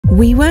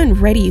We weren't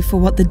ready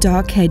for what the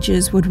dark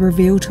Hedges would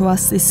reveal to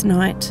us this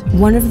night.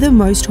 One of the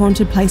most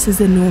haunted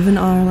places in Northern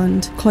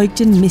Ireland,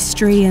 cloaked in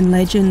mystery and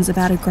legends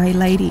about a grey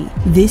lady.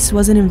 This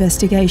was an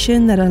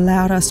investigation that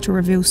allowed us to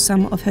reveal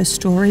some of her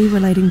story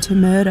relating to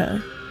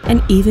murder,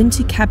 and even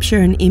to capture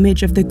an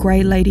image of the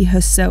grey lady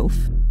herself.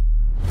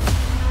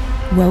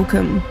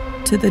 Welcome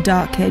to the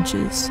dark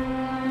Hedges.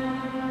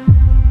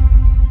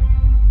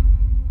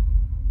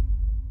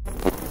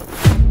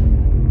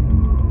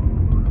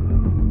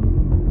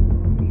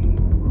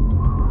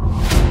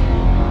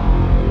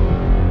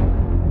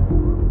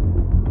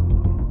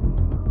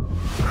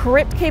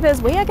 Crypt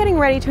Keepers, we are getting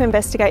ready to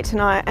investigate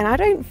tonight, and I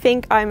don't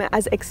think I'm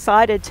as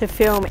excited to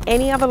film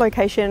any other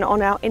location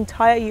on our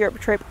entire Europe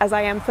trip as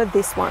I am for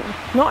this one.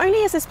 Not only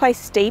is this place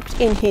steeped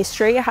in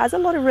history, it has a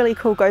lot of really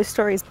cool ghost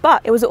stories,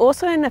 but it was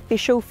also an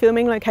official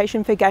filming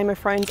location for Game of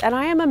Thrones, and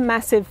I am a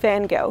massive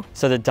fangirl.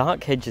 So the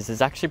dark Hedges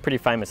is actually pretty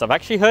famous. I've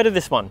actually heard of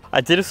this one.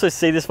 I did also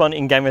see this one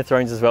in Game of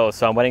Thrones as well,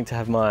 so I'm waiting to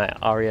have my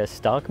Arya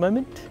Stark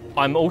moment.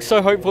 I'm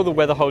also hopeful the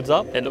weather holds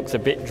up. It looks a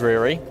bit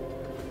dreary,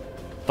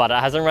 but it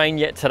hasn't rained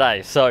yet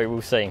today, so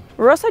we'll see.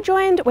 We're also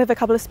joined with a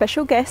couple of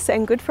special guests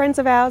and good friends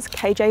of ours,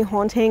 KJ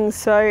Hauntings,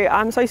 so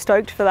I'm so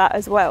stoked for that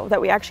as well,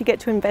 that we actually get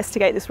to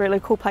investigate this really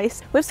cool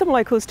place with some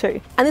locals too.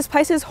 And this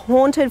place is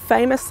haunted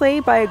famously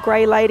by a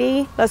grey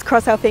lady. Let's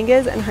cross our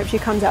fingers and hope she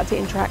comes out to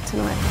interact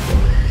tonight.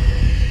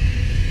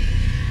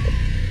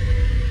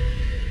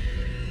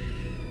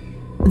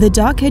 The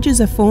dark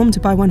hedges are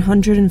formed by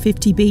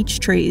 150 beech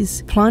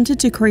trees, planted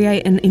to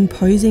create an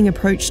imposing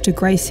approach to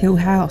Grace Hill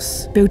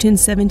House, built in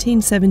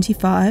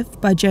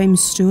 1775 by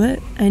James Stewart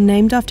and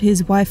named after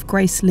his wife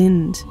Grace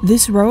Lind.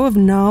 This row of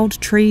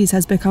gnarled trees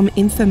has become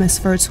infamous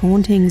for its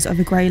hauntings of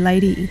a grey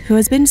lady, who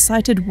has been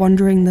sighted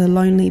wandering the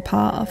lonely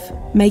path,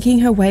 making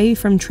her way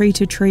from tree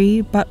to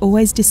tree but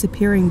always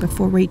disappearing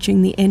before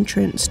reaching the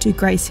entrance to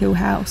Grace Hill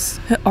House.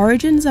 Her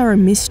origins are a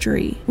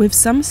mystery, with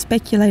some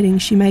speculating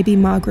she may be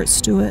Margaret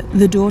Stewart,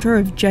 the daughter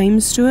of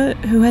James Stewart,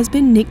 who has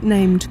been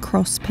nicknamed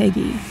Cross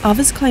Peggy.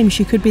 Others claim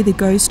she could be the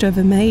ghost of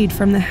a maid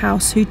from the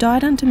house who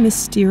died under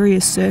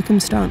mysterious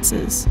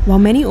circumstances, while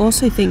many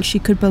also think she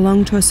could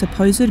belong to a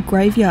supposed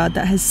graveyard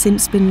that has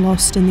since been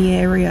lost in the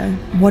area.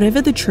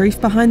 Whatever the truth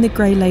behind the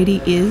Grey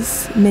Lady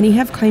is, many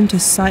have claimed to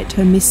sight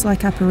her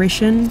mist-like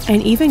apparition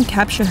and even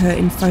capture her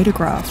in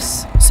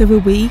photographs. So will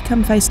we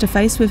come face to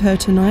face with her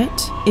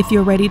tonight? If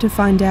you're ready to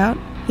find out,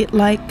 hit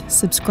like,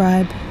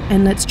 subscribe,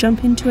 and let's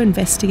jump into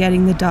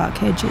investigating the dark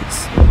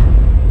hedges.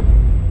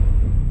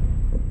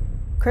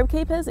 Crypt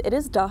Keepers, it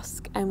is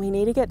dusk and we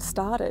need to get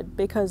started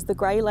because the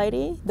Grey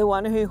Lady, the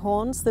one who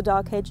haunts the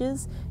dark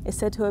hedges, is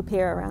said to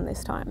appear around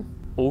this time.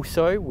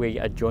 Also, we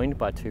are joined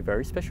by two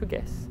very special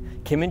guests,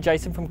 Kim and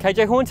Jason from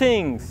KJ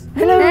Hauntings.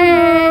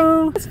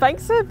 Hello!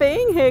 Thanks for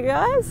being here,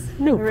 guys.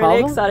 No We're problem.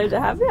 really excited to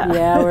have you.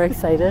 Yeah, we're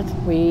excited.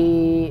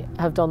 We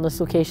have done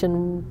this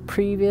location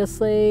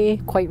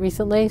previously, quite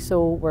recently,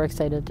 so we're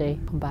excited to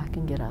come back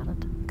and get at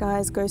it.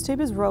 Guys,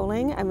 GhostTube is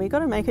rolling and we got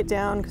to make it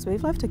down because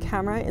we've left a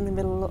camera in the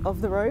middle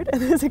of the road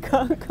and there's a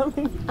car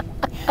coming.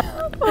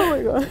 Oh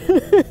my god.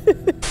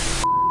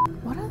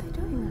 What are they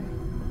doing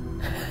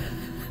though?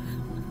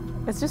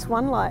 It's just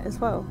one light as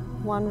well.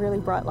 One really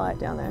bright light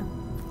down there.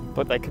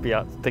 But they could be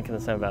out thinking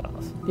the same about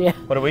us. Yeah.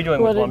 What are we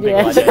doing with one big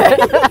yeah. light there?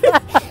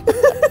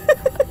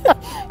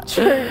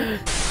 True.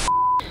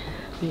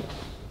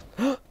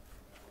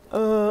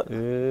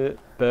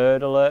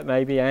 Bird alert,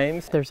 maybe,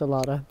 Ames. There's a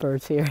lot of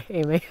birds here,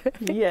 Amy.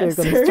 Yes.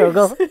 You're going to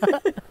struggle.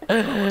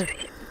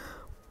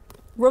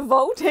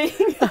 Revolting.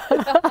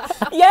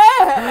 Yeah,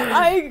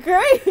 I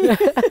agree.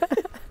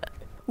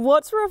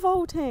 What's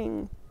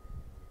revolting?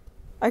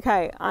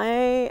 Okay,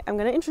 I am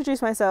going to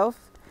introduce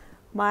myself.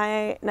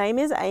 My name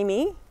is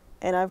Amy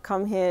and I've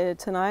come here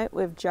tonight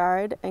with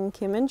Jared and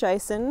Kim and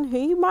Jason, who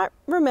you might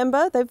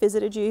remember, they've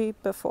visited you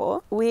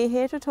before. We're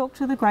here to talk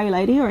to the Grey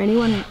Lady or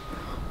anyone.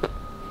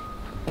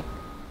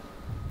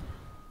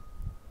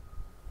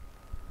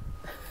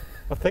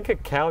 I think a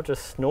cow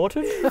just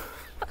snorted.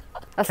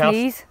 A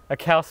sneeze? A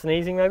cow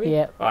sneezing, maybe?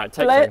 Yeah. All right,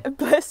 take two.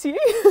 Bless you.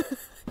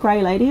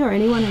 Grey Lady or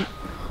anyone.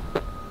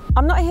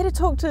 I'm not here to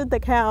talk to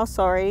the cow,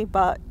 sorry,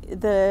 but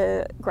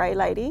the Grey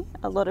Lady.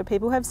 A lot of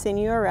people have seen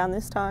you around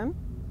this time.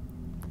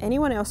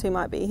 Anyone else who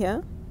might be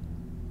here?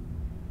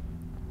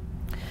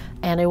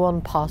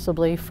 Anyone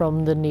possibly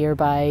from the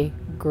nearby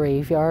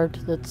graveyard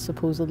that's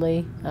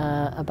supposedly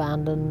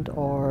abandoned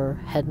or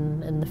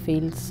hidden in the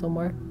fields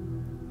somewhere.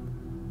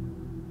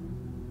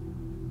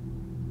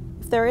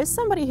 If there is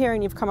somebody here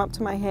and you've come up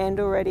to my hand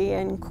already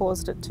and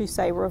caused it to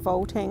say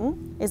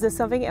revolting, is there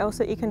something else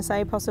that you can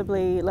say,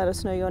 possibly let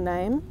us know your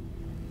name?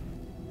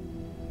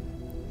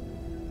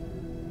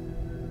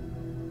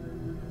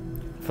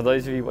 For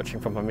those of you watching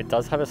from home, it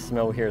does have a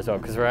smell here as well,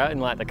 because we're out in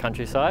like the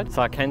countryside,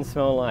 so I can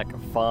smell like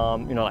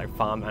farm, you know, like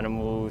farm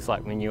animals,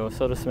 like manure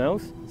sort of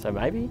smells. So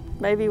maybe.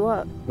 Maybe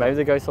what? Maybe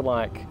the ghosts are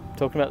like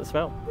talking about the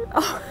smell.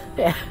 Oh.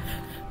 Yeah,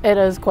 it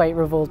is quite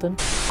revolting.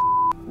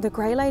 The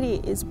grey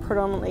lady is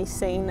predominantly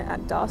seen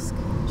at dusk.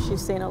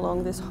 She's seen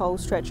along this whole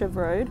stretch of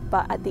road,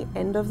 but at the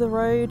end of the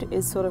road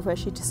is sort of where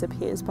she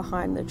disappears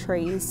behind the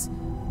trees.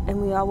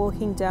 And we are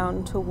walking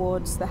down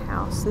towards the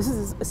house. This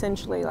is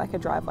essentially like a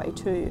driveway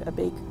to a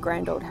big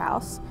grand old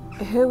house.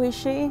 Who is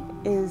she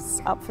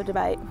is up for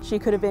debate. She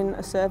could have been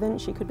a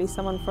servant, she could be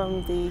someone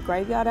from the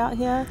graveyard out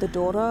here, the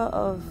daughter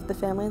of the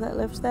family that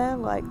lived there.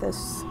 Like no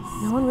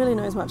one really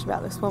knows much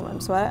about this woman,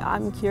 so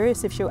I'm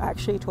curious if she'll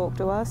actually talk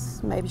to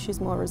us. Maybe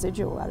she's more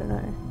residual, I don't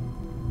know.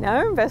 Now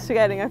I'm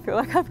investigating, I feel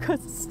like I've got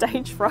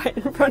stage fright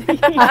in front of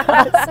you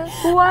guys.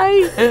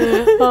 Why?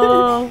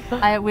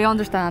 We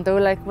understand though,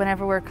 like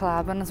whenever we're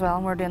collabing as well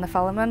and we're doing the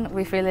filming,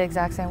 we feel the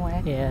exact same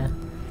way. Yeah.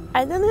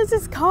 And then there's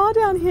this car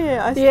down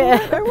here. I still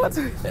don't know what's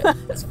with that.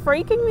 It's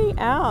freaking me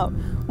out.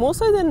 More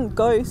so than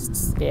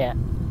ghosts. Yeah.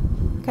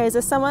 Okay, is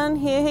there someone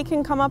here who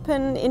can come up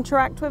and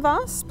interact with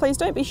us? Please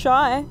don't be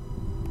shy.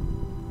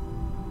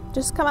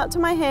 Just come up to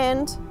my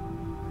hand.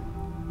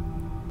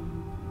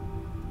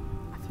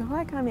 I feel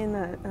like I'm in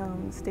that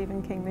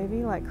Stephen King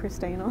movie, like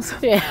Christine or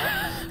something.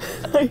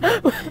 Yeah.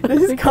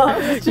 This car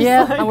is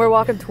just like... And we're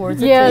walking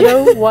towards it. Yeah,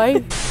 no,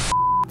 why?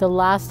 The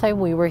last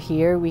time we were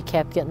here, we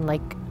kept getting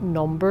like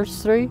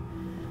numbers through.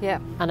 Yeah.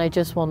 And I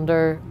just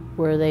wonder,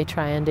 were they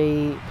trying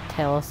to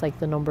tell us like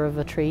the number of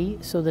a tree?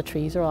 So the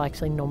trees are all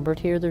actually numbered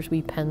here. There's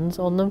wee pins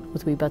on them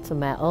with wee bits of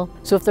metal.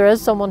 So if there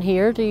is someone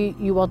here, do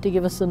you want to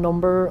give us the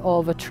number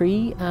of a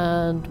tree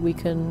and we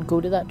can go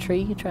to that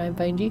tree and try and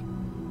find you?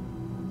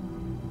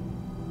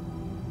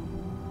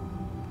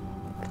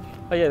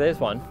 Oh yeah, there's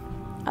one.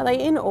 Are they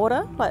in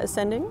order, like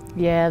ascending?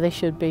 Yeah, they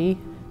should be.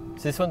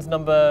 So this one's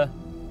number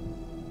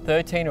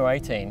 13 or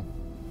 18.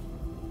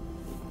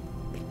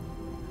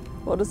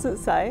 What does it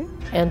say?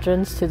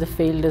 Entrance to the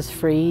field is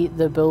free.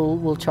 The bull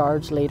will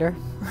charge later.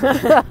 Do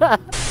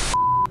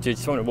you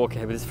just want to walk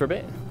ahead with this for a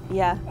bit?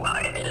 Yeah.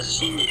 Why is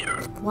she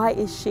here? Why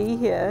is she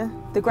here?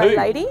 The grey Who?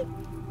 lady?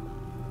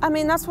 I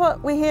mean, that's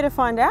what we're here to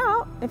find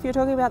out, if you're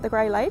talking about the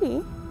grey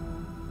lady.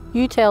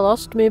 You tell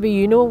us, maybe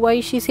you know why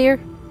she's here?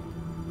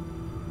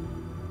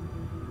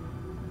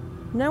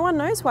 No one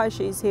knows why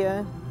she's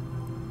here.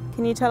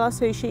 Can you tell us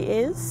who she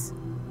is?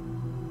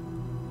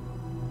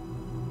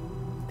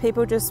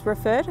 People just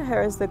refer to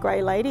her as the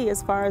grey lady,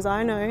 as far as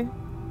I know.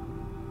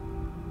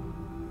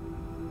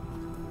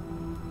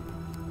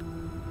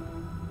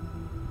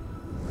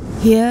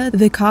 Here,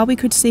 the car we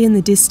could see in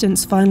the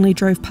distance finally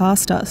drove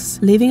past us,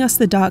 leaving us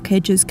the dark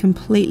hedges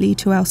completely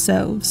to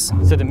ourselves.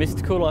 So the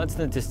mystical lights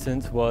in the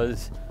distance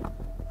was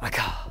a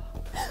car.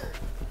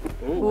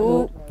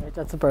 Ooh.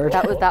 That's a bird.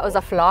 That was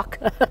a flock.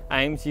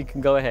 Ames, you can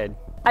go ahead.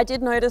 I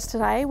did notice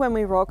today when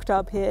we rocked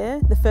up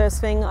here, the first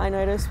thing I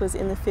noticed was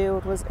in the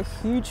field was a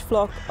huge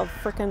flock of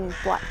frickin'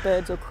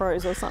 blackbirds or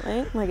crows or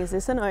something. Like, is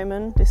this an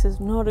omen? This is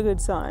not a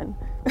good sign.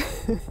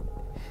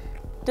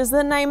 Does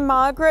the name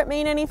Margaret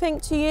mean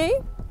anything to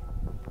you?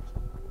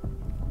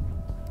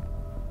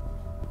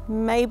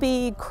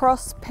 Maybe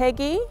Cross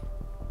Peggy?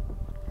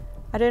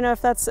 I don't know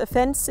if that's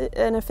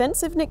an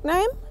offensive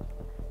nickname.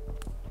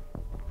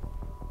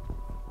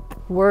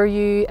 Were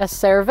you a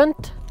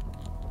servant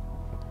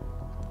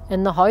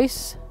in the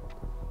house?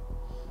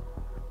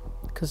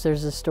 Because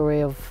there's a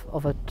story of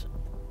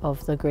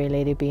the grey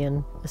lady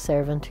being a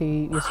servant who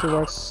used to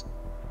work.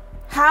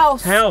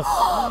 House. House.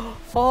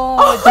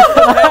 Oh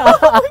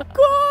my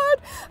god!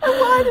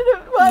 Why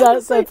did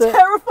it so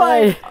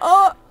terrifying?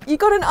 Oh, you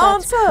got an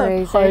answer.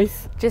 Crazy.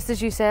 House. Just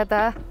as you said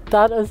that.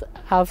 That is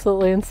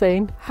absolutely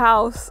insane.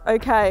 House.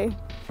 Okay.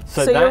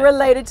 So that, you're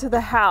related to the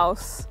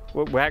house.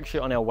 we're actually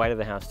on our way to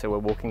the house too. We're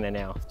walking there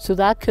now. So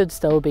that could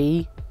still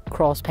be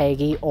Cross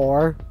Peggy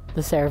or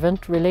the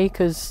servant, really,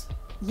 because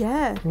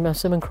Yeah. I'm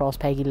assuming Cross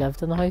Peggy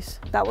lived in the house.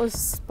 That was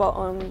spot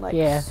on.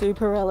 Like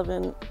super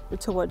relevant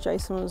to what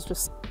Jason was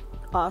just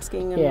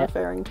asking and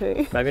referring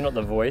to. Maybe not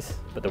the voice,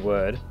 but the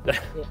word.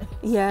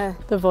 Yeah.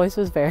 The voice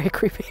was very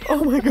creepy.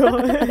 Oh my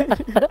god.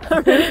 I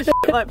really shit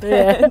my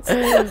pants.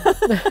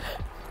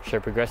 Should we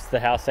progress to the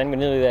house then? We're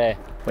nearly there.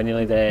 We're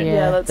nearly there.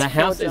 Yeah, let's the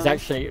house go is down.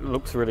 actually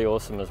looks really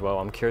awesome as well.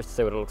 I'm curious to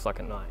see what it looks like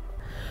at night.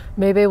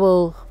 Maybe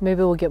we'll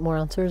get more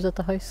answers at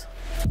the house.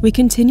 We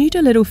continued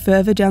a little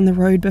further down the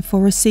road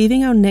before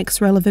receiving our next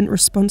relevant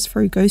response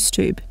through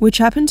GhostTube, which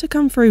happened to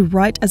come through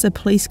right as a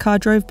police car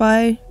drove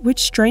by,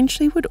 which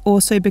strangely would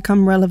also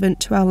become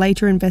relevant to our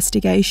later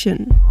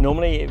investigation.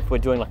 Normally, if we're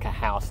doing like a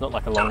house, not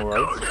like a long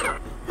road.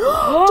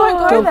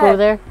 Don't Go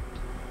there.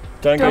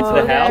 Don't go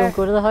to the house. Don't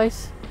go to the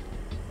house.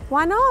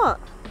 Why not?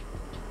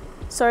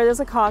 Sorry, there's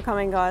a car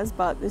coming, guys,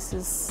 but this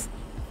is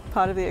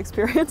part of the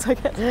experience, I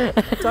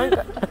guess.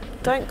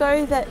 Don't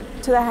go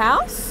to the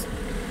house.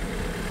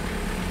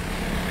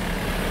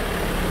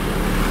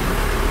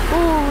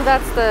 Ooh,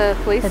 that's the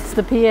police. It's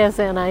the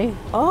PSNI.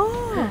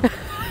 Oh.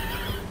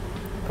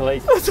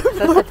 Police. That's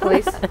the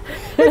police.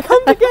 They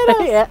come to get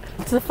us. Yeah,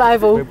 it's the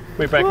 5-0.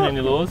 We're breaking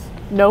any laws?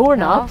 No, we're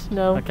not.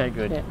 No. Okay,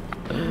 good.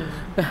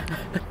 Yeah.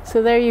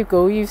 So there you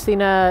go. You've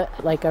seen a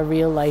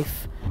real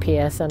life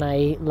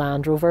PSNI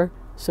Land Rover.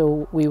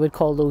 So we would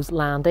call those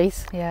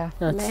landies. Yeah.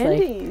 That's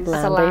Landies? like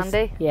That's a landies.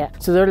 landy. Yeah.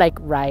 So they're like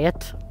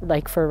riot,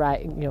 like for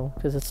riot, you know,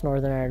 because it's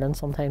Northern Ireland.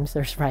 Sometimes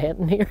there's riot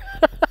in here.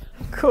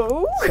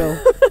 Cool.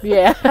 So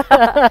yeah.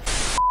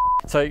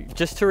 So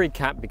just to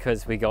recap,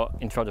 because we got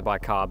interrupted by a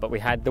car, but we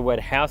had the word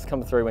house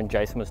come through when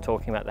Jason was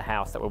talking about the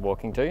house that we're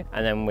walking to,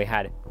 and then we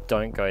had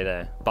don't go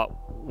there, but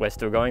we're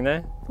still going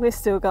there. We're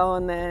still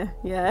going there,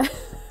 yeah.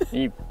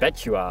 You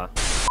bet you are.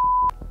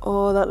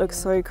 Oh, that looks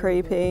so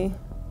creepy.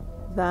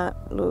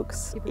 That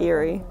looks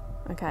eerie.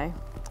 Okay,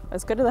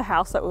 let's go to the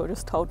house that we were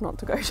just told not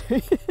to go to.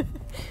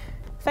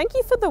 Thank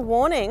you for the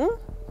warning,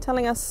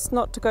 telling us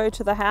not to go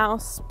to the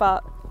house,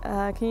 but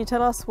can you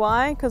tell us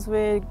why? Because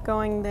we're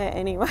going there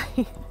anyway.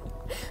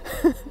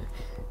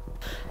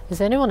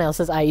 Is anyone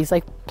else's eyes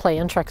like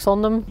playing tricks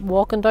on them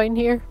walking down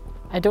here?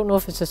 I don't know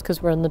if it's just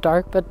because we're in the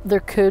dark, but there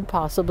could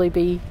possibly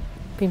be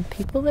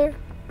people there.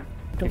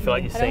 You feel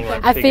like you're seeing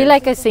like I feel figures?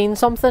 like I seen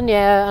something,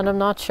 yeah, and I'm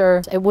not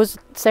sure. It was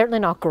certainly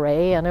not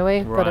grey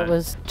anyway, but Right. it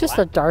was just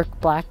a dark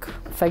black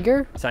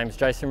figure. Same as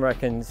Jason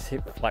reckons, he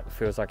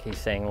feels like he's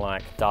seeing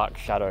like dark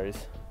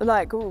shadows.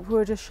 Like, we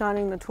were just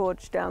shining the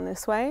torch down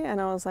this way,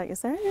 and I was like, is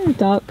there any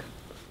dark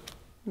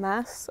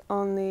mass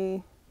on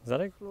the Is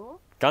that a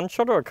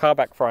gunshot or a car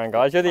backfiring,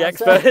 guys? You're the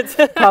experts.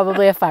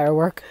 Probably a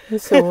firework.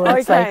 So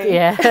it's like, Okay.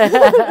 yeah.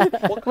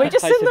 We're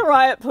just in the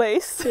riot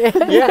police.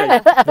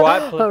 Yeah,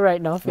 right. Oh, right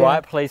enough. Yeah.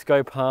 Riot police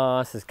go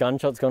past. There's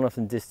gunshots going off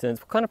in distance.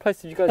 What kind of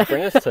place did you guys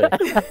bring us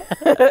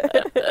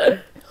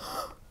to?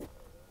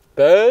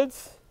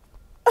 Birds.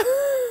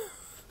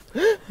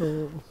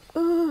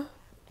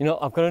 You know,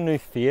 I've got a new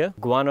fear.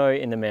 Guano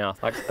in the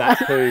mouth, like bat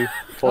poo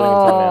falling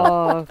into the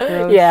mouth. Oh,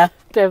 gross. Yeah,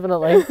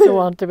 definitely. Don't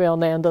want to be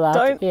on the end of that.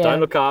 Don't- yeah. Don't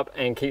look up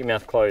and keep your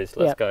mouth closed.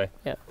 Let's go.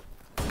 Yeah.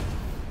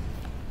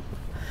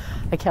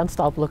 I can't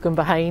stop looking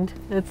behind.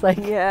 It's like,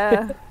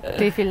 Yeah.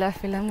 Do you feel that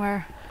feeling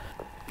where?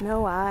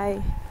 No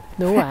way.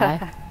 no way.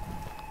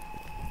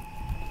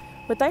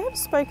 Would they have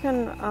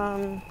spoken,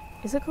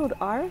 is it called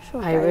Irish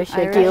or Irish, yeah,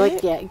 Irish.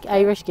 Gaelic, yeah,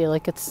 Irish,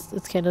 Gaelic, it's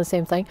kind of the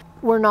same thing.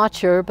 We're not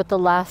sure, but the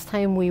last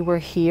time we were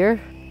here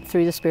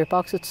through the spirit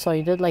box, it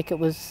sounded like it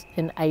was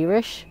in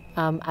Irish.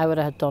 I would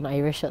have done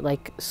Irish at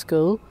like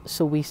school,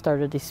 so we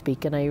started to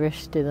speak in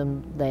Irish to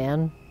them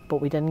then,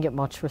 but we didn't get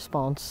much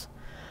response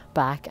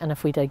back, and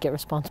if we did get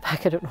response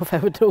back, I don't know if I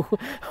would know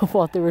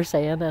what they were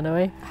saying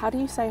anyway. How do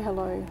you say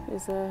hello?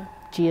 Is a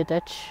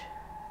Geoditch.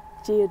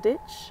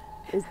 geoditch?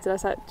 Did I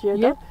say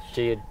Yeah.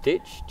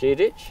 geoditch?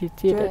 Geoditch?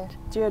 Geoditch.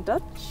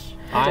 Geoditch?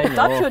 I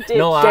Dutch or ditch?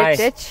 No, I.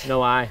 Ditch.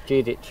 No, I.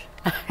 Geoditch.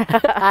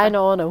 I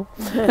know.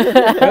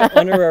 We're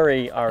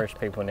honorary Irish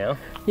people now.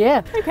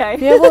 Yeah. Okay.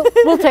 Yeah,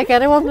 we'll take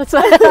anyone that's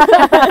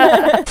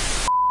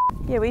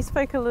Yeah, we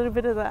spoke a little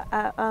bit of that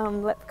at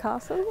Lep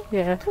Castle.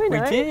 yeah. We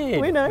know. We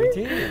did. We know. We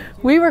did.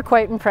 We were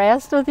quite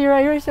impressed with your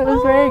Irish. It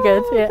was very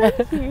good. Yeah.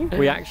 Thank you.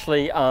 We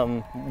actually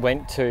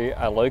went to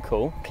a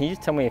local. Can you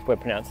just tell me if we're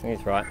pronouncing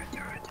this right?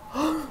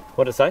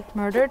 What did it say?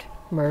 Murdered?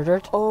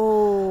 Murdered.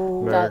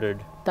 Oh.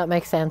 Murdered. That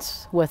makes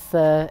sense with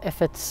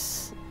if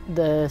it's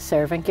the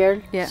servant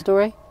girl Yeah.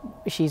 story.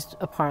 She's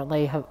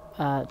apparently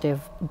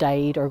they've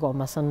died or gone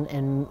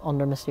missing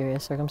under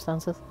mysterious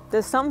circumstances.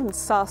 There's something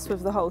sus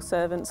with the whole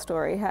servant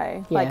story,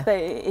 hey? Yeah. Like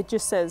it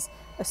just says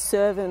a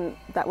servant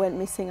that went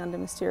missing under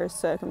mysterious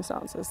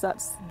circumstances.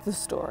 That's the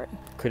story.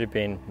 Could have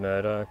been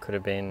murder. Could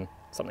have been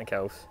something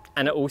else.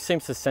 And it all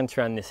seems to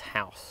centre around this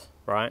house,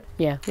 right?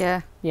 Yeah,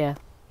 Yeah. yeah.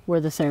 Where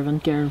the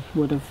servant girl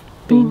would have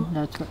been.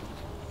 That's right.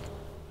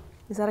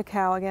 Is that a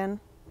cow again?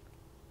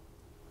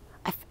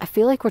 I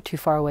feel like we're too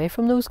far away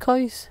from those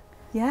cows.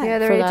 Yeah. Yeah,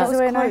 they're for ages that.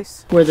 away now.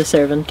 Close. Where the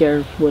servant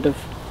girl would have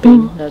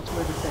been. That's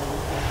where the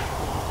servant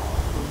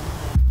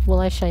girl. Will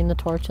I shine the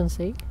torch and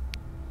see?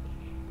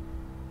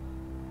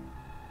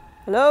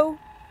 Hello?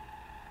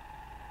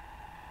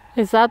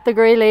 Is that the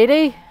grey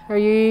lady? Are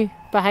you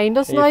behind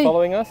us Are now? you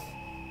following us?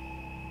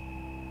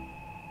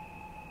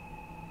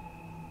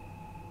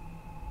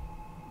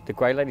 The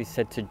grey lady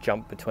said to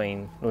jump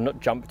between, well, not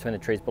jump between the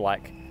trees, but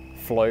like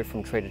flow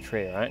from tree to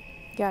tree, right?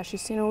 Yeah,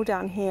 she's seen all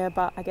down here,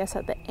 but I guess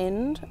at the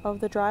end of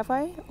the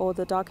driveway or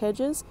the dark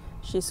hedges,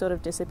 she sort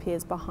of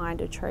disappears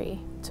behind a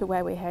tree to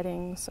where we're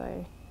heading.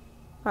 So,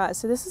 right,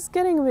 so this is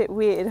getting a bit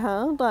weird,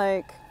 huh?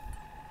 Like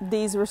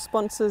these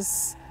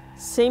responses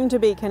seem to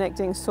be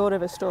connecting sort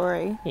of a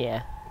story.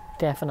 Yeah,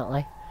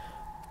 definitely.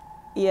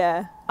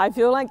 Yeah, I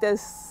feel like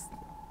there's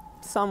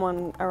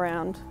someone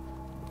around.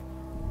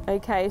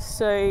 Okay,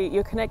 so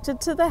you're connected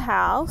to the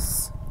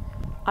house.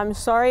 I'm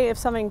sorry if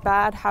something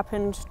bad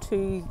happened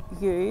to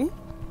you.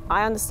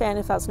 I understand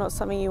if that's not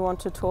something you want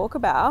to talk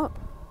about.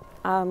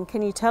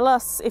 Can you tell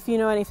us if you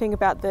know anything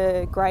about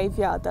the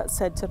graveyard that's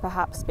said to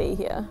perhaps be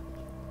here?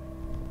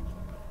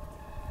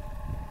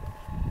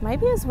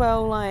 Maybe as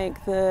well,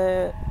 like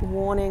the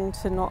warning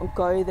to not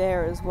go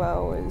there as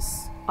well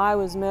as I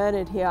was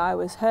murdered here, I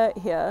was hurt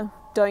here.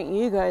 Don't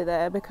you go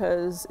there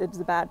because it's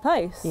a bad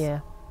place.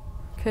 Yeah,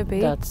 Could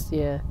be.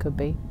 could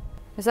be.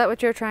 Is that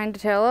what you're trying to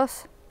tell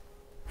us?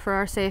 For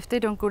our safety,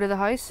 don't go to the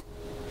house?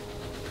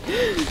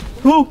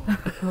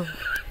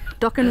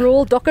 Duck and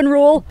roll, duck and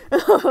roll.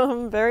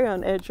 I'm very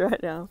on edge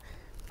right now.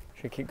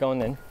 Should we keep going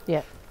then?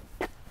 Yeah.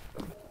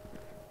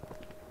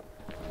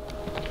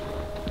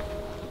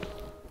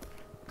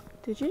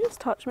 Did you just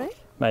touch me?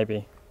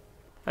 Maybe.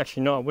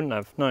 Actually, no, I wouldn't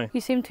have. No.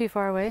 You seem too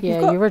far away.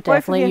 Yeah, you were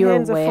definitely, you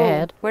were way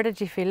ahead. Where did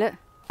you feel it?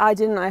 I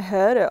didn't, I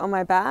heard it on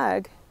my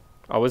bag.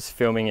 I was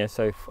filming it,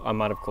 so I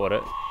might have caught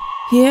it.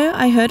 Here,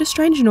 I heard a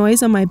strange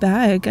noise on my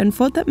bag and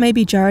thought that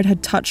maybe Jared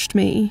had touched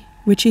me,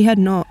 which he had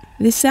not.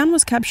 This sound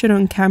was captured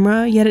on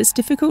camera, yet it's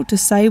difficult to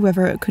say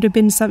whether it could have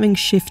been something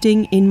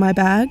shifting in my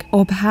bag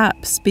or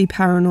perhaps be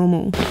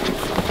paranormal.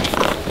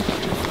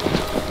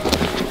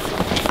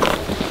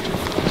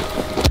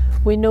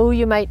 We know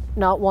you might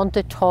not want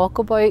to talk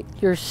about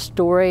your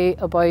story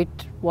about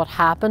what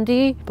happened to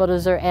you, but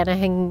is there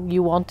anything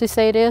you want to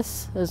say to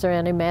us? Is there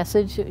any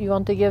message you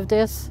want to give to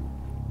us?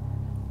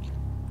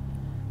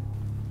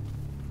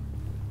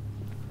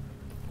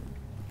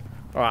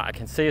 Alright, I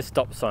can see a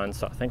stop sign,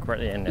 so I think we're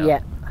at the end now.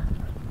 Yeah.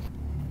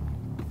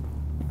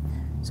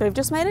 So we've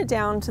just made it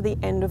down to the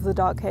end of the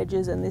dark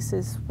hedges, and this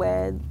is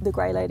where the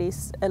grey lady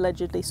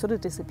allegedly sort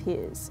of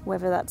disappears.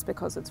 Whether that's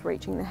because it's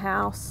reaching the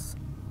house,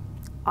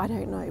 I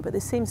don't know, but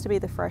this seems to be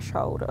the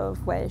threshold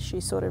of where she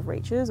sort of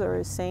reaches or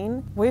is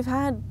seen. We've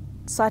had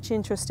such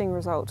interesting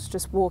results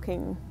just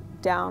walking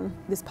down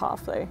this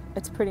path though.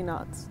 It's pretty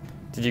nuts.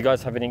 Did you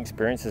guys have any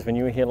experiences when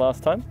you were here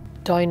last time?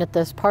 Down at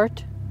this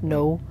part,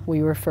 no.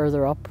 We were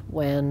further up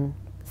when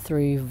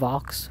through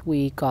Vox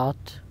we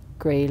got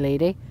Grey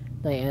Lady.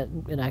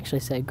 It actually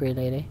said Grey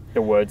Lady.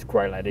 The words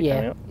Grey Lady Yeah.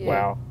 coming up? Yeah.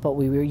 Wow. But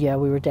we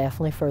were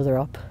definitely further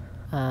up,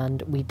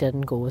 and we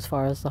didn't go as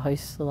far as the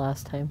house the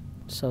last time.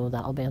 So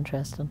that'll be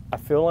interesting. I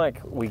feel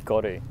like we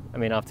got to. I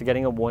mean, after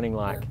getting a warning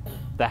like,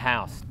 the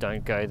house,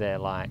 don't go there,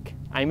 like,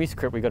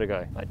 AmysCrypt, we got to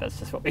go. Like, that's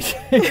just what we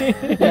should.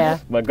 Yeah.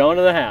 We're going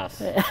to the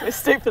house. We're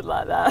stupid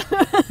like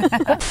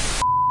that.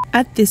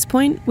 At this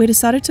point, we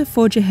decided to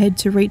forge ahead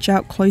to reach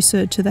out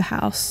closer to the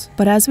house.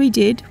 But as we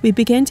did, we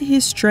began to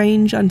hear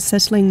strange,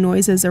 unsettling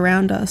noises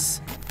around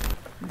us.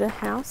 The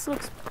house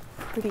looks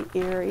pretty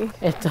eerie.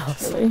 It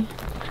does. Actually.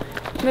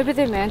 Maybe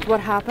they meant what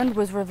happened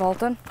was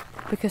revolting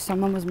because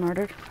someone was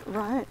murdered.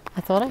 Right.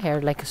 I thought I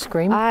heard like a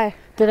scream. Aye.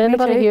 Did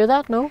anybody too. hear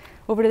that? No?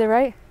 Over to the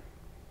right.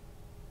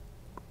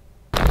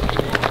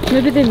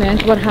 Maybe they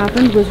meant what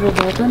happened was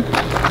revolting.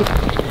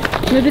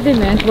 Maybe they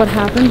meant what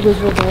happened was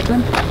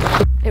revolting.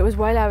 It was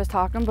while I was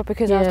talking, but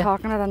because I was Yeah.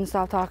 talking, I didn't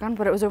stop talking.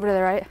 But it was over to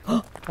the right.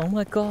 Oh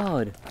my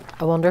god.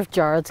 I wonder if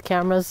Jared's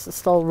camera's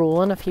still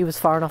rolling, if he was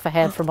far enough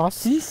ahead from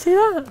us. Did you see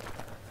that?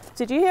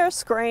 Did you hear a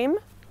scream?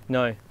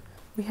 No.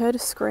 We heard a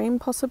scream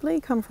possibly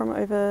come from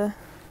over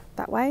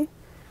that way,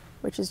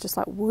 which is just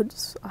like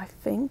woods, I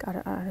think. I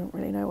don't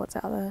really know what's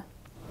out there.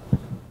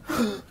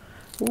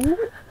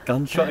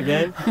 Gunshot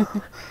again?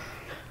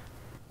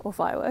 Or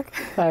firework.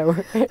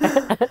 Firework.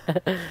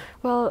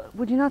 Well,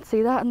 would you not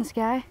see that in the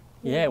sky?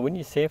 Yeah, wouldn't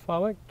you see a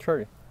firework?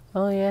 True.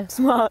 Oh yeah.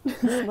 Smart.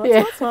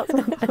 Yeah. Smart.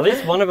 At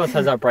least one of us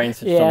has our brain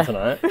switched Yeah. on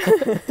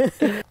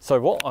tonight.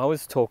 So what I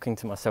was talking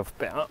to myself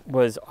about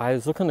was I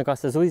was looking at the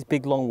grass, there's all these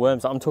big long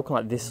worms, I'm talking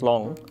like this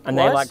long, and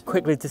they What? like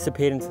quickly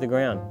disappeared into the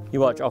ground.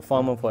 You watch, I'll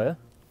find one for you.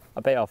 I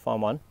bet I'll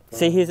find one.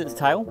 See, here's its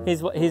tail.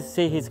 Here's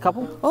a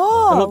couple.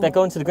 Oh! And look, they're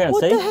going to the ground,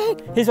 What see? the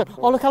heck? Here's one.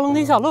 Oh, look how long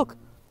these are, look.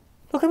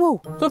 Look at them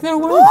all. Look, they're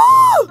worms.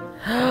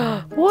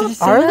 Did you What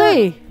see are that?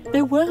 they?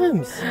 They're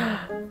worms.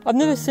 I've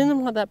never seen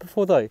them like that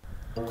before though.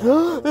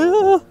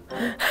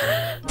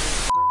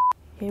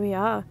 Here we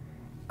are.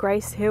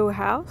 Grace Hill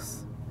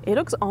House. It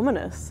looks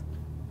ominous.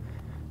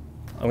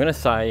 I'm gonna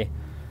say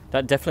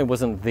that definitely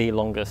wasn't the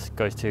longest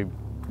GhostTube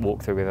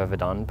walkthrough we've ever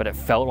done, but it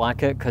felt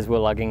like it because we're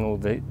lugging all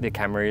the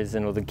cameras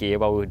and all the gear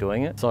while we were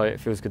doing it. So it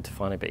feels good to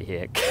finally be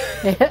here.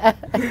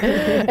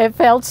 It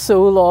felt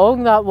so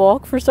long, that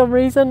walk, for some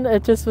reason.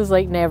 It just was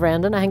like never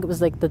ending. I think it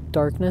was like the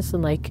darkness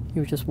and like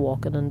you were just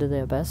walking into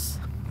the abyss.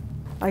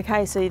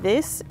 Okay, so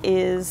this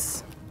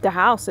is the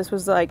house. This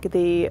was like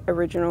the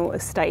original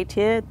estate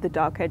here. The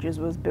Dark Hedges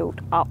was built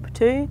up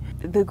to.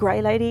 The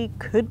Grey Lady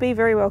could be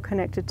very well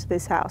connected to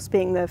this house,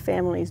 being the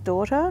family's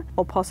daughter,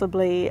 or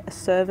possibly a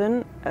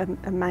servant,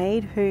 a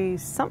maid who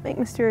something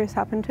mysterious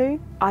happened to.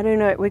 I don't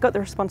know. We got the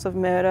response of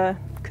murder.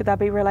 Could that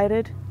be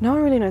related? No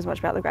one really knows much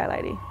about the Grey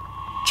Lady.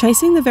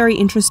 Chasing the very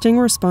interesting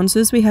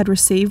responses we had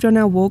received on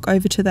our walk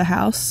over to the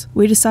house,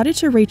 we decided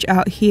to reach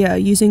out here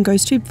using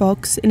GhostTube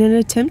Vox in an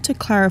attempt to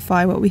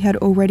clarify what we had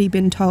already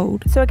been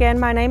told. So again,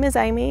 my name is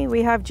Amy.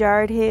 We have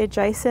Jared here,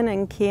 Jason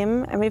and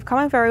Kim, and we've come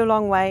a very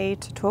long way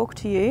to talk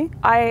to you.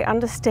 I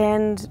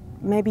understand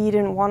maybe you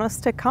didn't want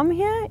us to come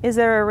here. Is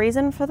there a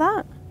reason for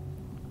that?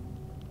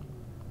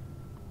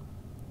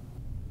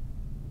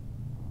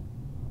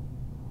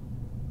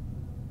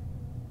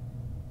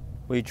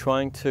 Were you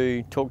trying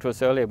to talk to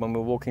us earlier when we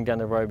were walking down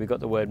the road? We got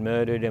the word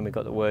murdered and we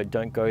got the word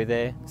don't go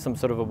there. Some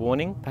sort of a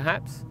warning,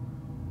 perhaps?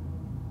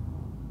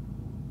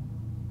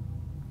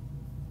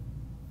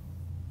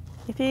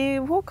 If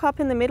you walk up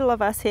in the middle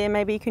of us here,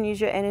 maybe you can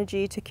use your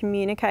energy to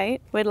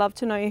communicate. We'd love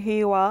to know who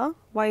you are,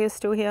 why you're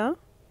still here.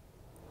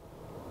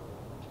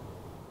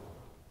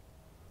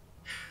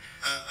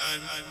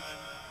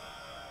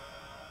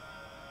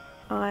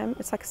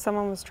 It's like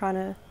someone was trying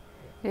to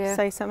Yeah.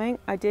 say something.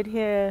 I did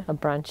hear. A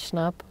branch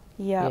snap.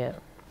 Yeah. Yeah.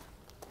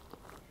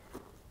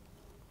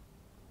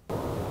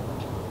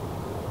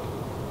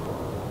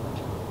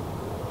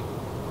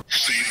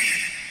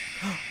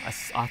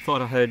 I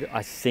thought I heard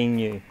I seen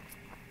you.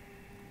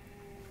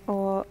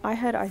 Or I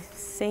heard I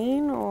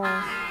seen,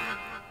 or.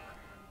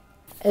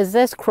 Is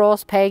this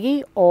Cross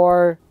Peggy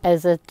or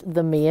is it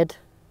the maid?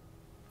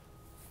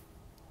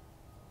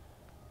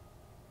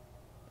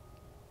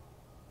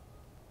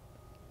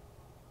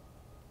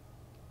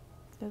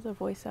 There's a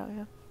voice out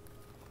here.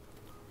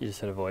 You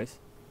just heard a voice.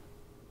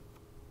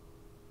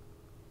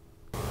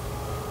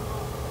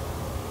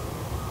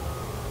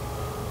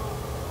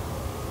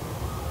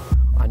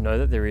 I know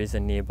that there is a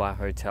nearby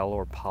hotel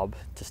or pub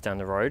just down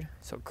the road,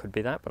 so it could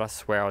be that, but I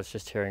swear I was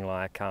just hearing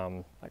like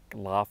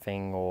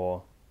laughing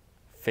or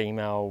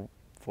female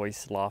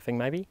voice laughing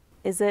maybe.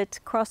 Is it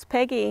Cross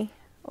Peggy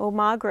or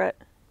Margaret?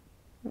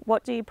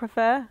 What do you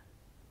prefer?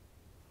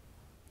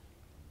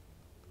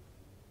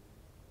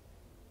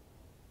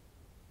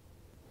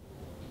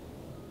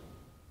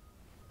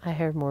 I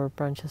heard more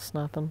branches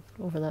snapping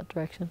over that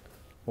direction.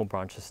 More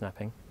branches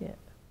snapping. Yeah.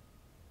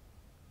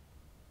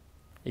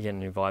 You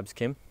getting any vibes,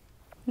 Kim?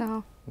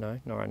 No.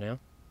 No, not right now.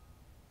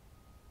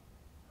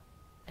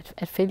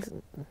 It feels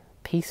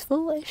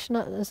peaceful-ish,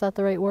 is that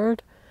the right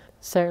word?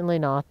 Certainly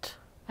not.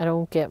 I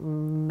don't get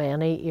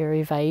many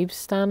eerie vibes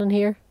standing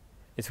here.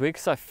 It's weird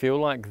because I feel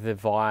like the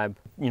vibe,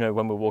 you know,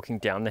 when we're walking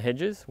down the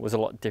hedges was a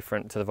lot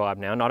different to the vibe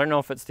now. And I don't know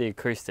if it's the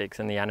acoustics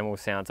and the animal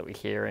sounds that we're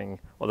hearing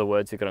or the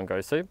words we got on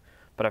GhostTube,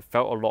 but it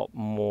felt a lot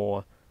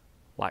more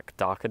like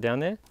darker down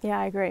there. Yeah,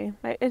 I agree.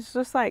 It's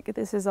just like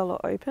this is a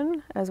lot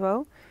open as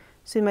well.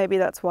 So maybe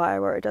that's why,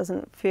 where it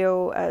doesn't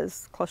feel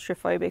as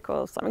claustrophobic,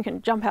 or something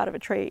can jump out of a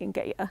tree and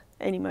get you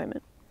any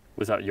moment.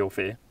 Was that your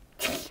fear?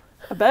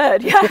 A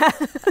bird, yeah.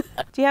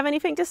 Do you have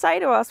anything to say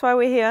to us while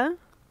we're here?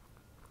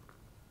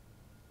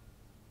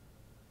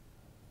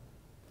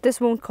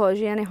 This won't cause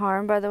you any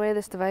harm, by the way,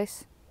 this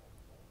device.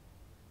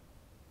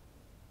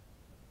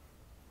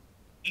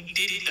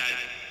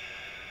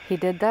 He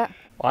did that?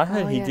 I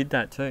heard Oh, he yeah. did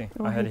that too.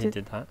 Oh, I heard he he did.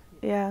 did that.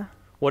 Yeah.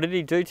 What did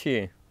he do to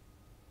you?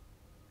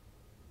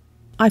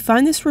 I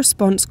find this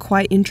response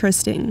quite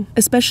interesting,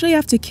 especially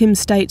after Kim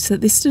states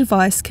that this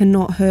device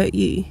cannot hurt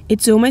you.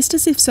 It's almost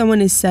as if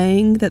someone is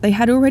saying that they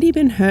had already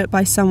been hurt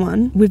by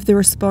someone with the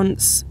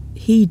response,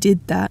 he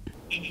did that.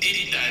 He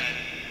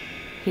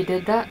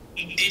did that?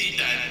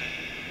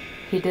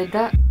 He did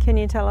that? Can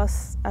you tell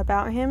us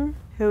about him?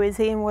 Who is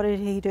he and what did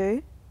he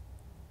do?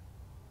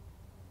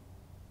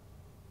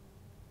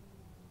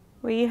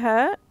 Were you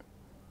hurt?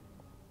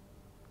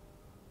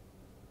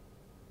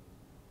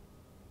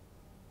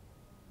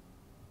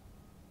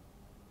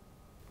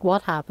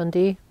 What happened to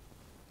you?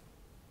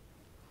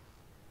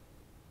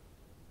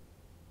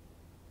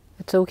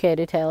 It's okay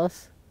to tell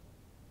us.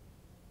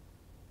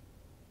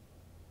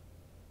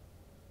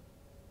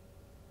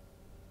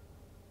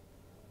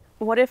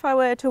 What if I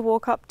were to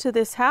walk up to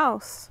this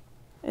house?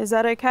 Is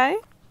that okay?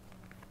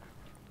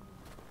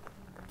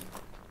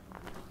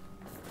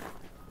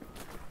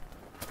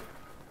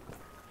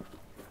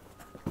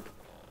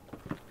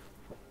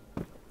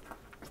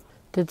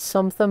 Did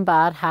something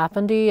bad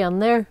happen to you in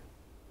there?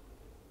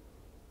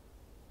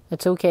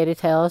 It's okay to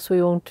tell us.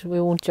 We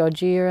won't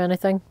judge you or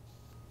anything.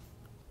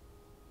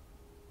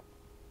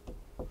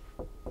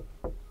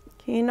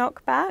 Can you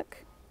knock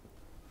back?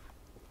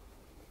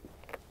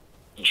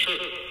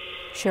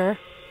 Sure.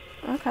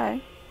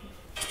 Okay.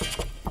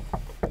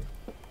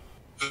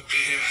 The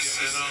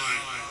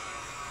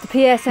The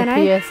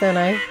PSNI?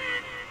 PSNI.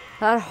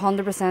 That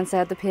 100%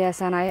 said the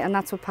PSNI, and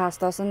that's what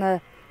passed us and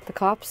the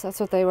cops. That's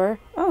what they were.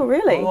 Oh,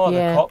 really? Oh,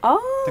 Yeah. the cop.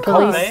 Oh. The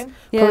cop Police. man?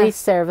 Yeah. Police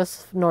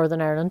Service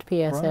Northern Ireland,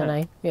 PSNI.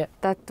 Right. Yeah.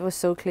 That was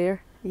so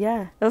clear.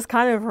 Yeah. It was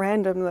kind of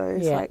random though.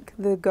 It's Yeah. like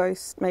the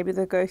ghost, maybe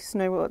the ghosts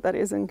know what that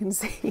is and can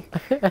see.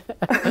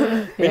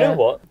 You know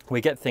what?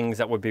 We get things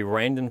that would be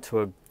random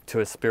to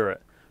a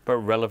spirit, but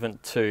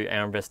relevant to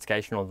our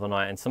investigation of the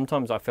night. And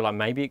sometimes I feel like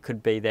maybe it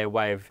could be their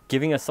way of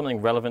giving us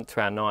something relevant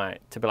to our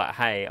night, to be like,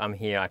 hey, I'm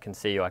here, I can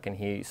see you, I can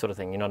hear you, sort of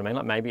thing. You know what I mean?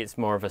 Like maybe it's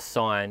more of a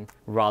sign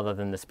rather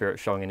than the spirit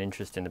showing an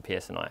interest in the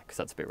PSNI, because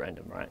that's a bit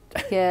random, right?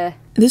 Yeah.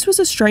 This was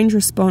a strange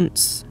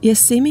response, yet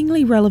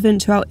seemingly relevant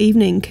to our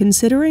evening,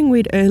 considering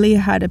we'd earlier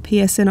had a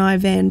PSNI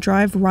van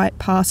drive right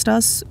past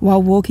us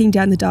while walking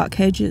down the dark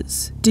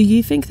hedges. Do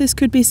you think this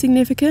could be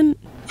significant?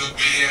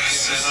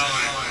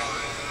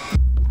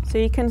 So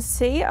you can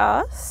see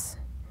us.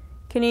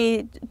 Can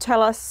you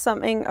tell us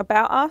something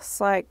about us?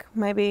 Like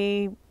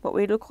maybe what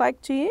we look like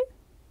to you?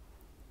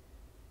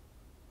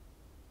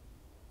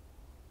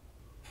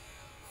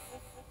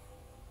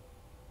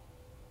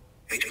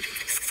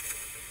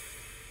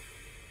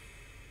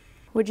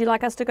 Would you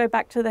like us to go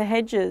back to the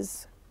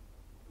Hedges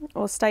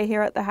or stay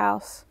here at the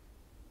house?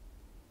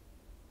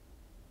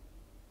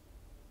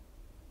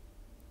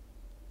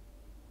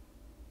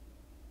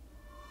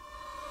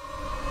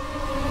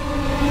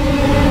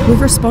 With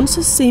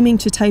responses seeming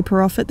to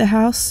taper off at the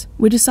house,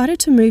 we decided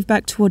to move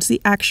back towards the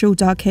actual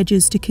dark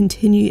hedges to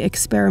continue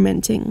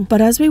experimenting.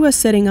 But as we were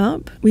setting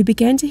up, we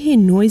began to hear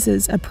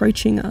noises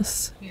approaching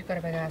us. You've got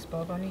a big ass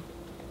bug on you.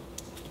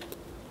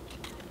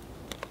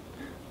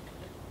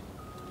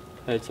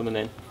 Heard someone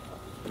then.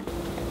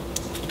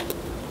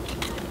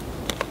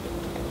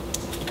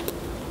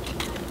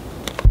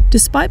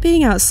 Despite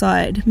being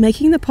outside,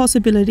 making the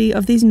possibility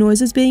of these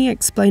noises being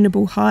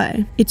explainable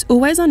high, it's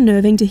always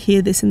unnerving to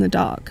hear this in the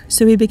dark,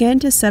 so we began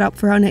to set up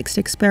for our next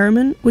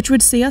experiment, which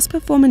would see us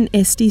perform an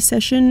SD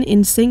session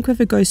in sync with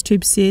a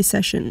GhostTube Seer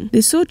session.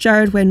 This saw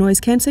Jared wear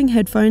noise-cancelling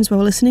headphones while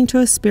listening to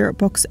a spirit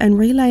box and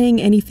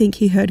relaying anything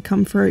he heard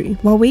come through,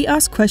 while we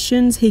asked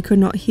questions he could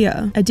not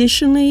hear.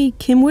 Additionally,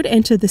 Kim would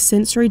enter the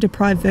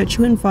sensory-deprived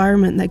virtual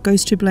environment that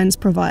GhostTube Lens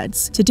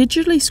provides to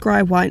digitally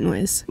scry white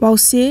noise, while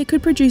Seer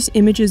could produce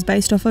images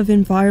based off of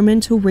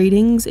environmental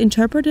readings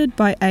interpreted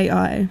by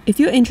AI. If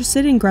you're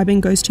interested in grabbing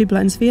GhostTube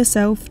Lens for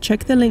yourself,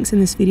 check the links in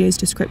this video's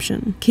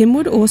description. Kim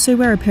would also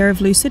wear a pair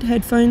of lucid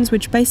headphones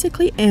which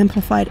basically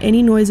amplified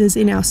any noises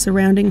in our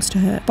surroundings to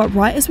her. But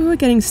right as we were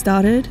getting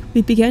started,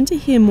 we began to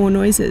hear more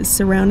noises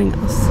surrounding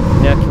us.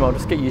 Now Kim, I'll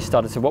just get you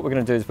started. So what we're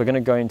going to do is we're going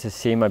to go into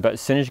Seer mode, but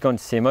as soon as you go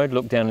into Seer mode,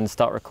 look down and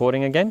start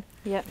recording again.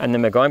 Yep. And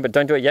then we're going, but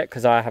don't do it yet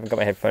because I haven't got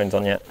my headphones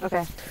on yet.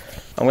 Okay.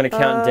 I'm going to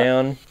count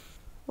down.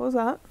 What was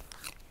that?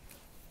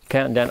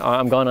 Counting down.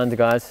 I'm going under,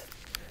 guys.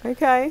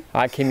 Okay.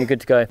 All right, Kim, you're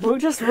good to go. We'll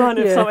just run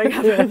if something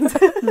happens.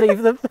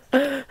 Leave them.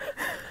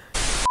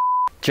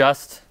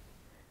 Just.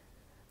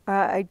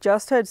 I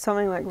just heard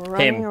something like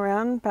running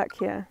around back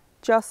here.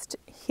 Just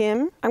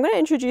him. I'm going to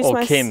introduce Or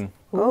myself. Kim.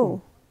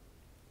 Oh.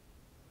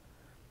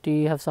 Do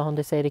you have something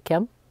to say to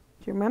Kim?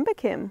 Do you remember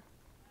Kim?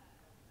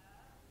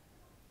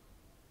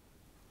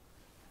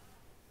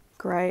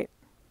 Great.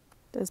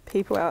 There's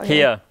people out here.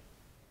 Here.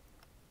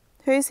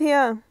 Who's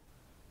here?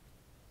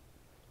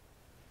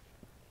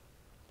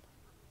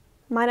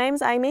 My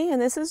name's Amy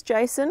and this is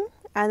Jason,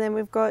 and then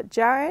we've got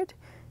Jared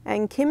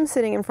and Kim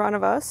sitting in front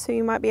of us who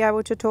you might be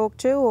able to talk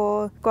to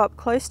or go up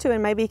close to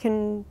and maybe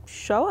can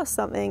show us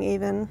something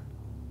even.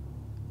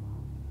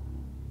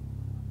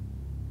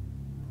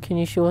 Can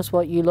you show us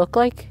what you look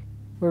like?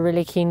 We're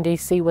really keen to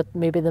see what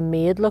maybe the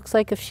maid looks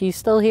like if she's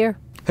still here.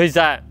 Who's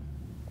that?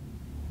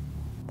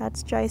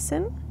 That's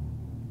Jason.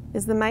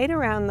 Is the maid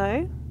around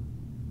though?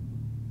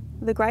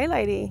 The grey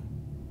lady.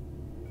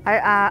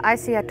 I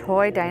see a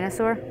toy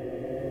dinosaur.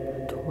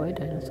 Toy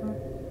dinosaur?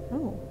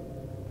 Oh,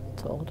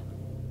 That's odd.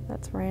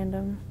 that's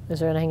random. Is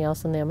there anything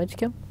else in the image,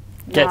 Kim?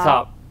 Get No.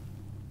 up.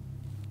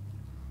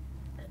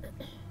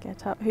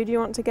 Get up. Who do you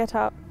want to get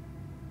up?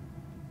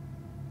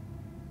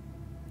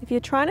 If you're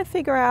trying to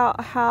figure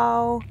out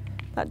how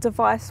that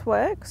device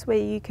works, where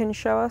you can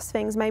show us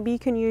things, maybe you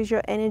can use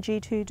your energy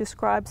to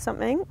describe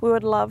something. We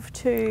would love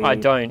to... I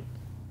don't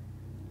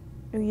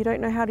You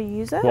don't know how to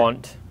use it?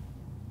 want.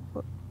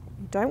 You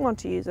don't want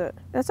to use it.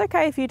 That's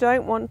okay if you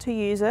don't want to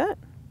use it,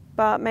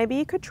 but maybe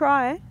you could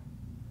try.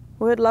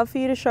 We would love for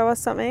you to show us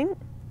something.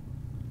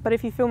 But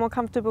if you feel more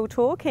comfortable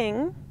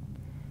talking,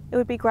 it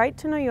would be great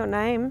to know your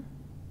name.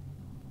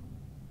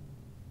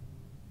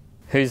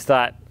 Who's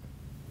that?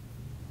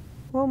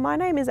 Well, my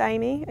name is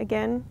Amy,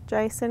 again,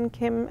 Jason,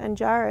 Kim and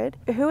Jared.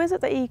 Who is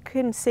it that you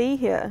can see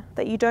here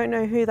that you don't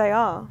know who they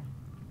are?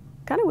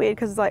 Kind of weird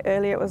because like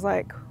earlier it was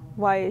like,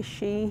 why is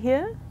she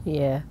here?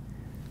 Yeah.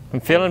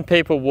 I'm feeling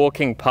people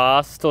walking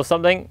past or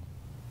something.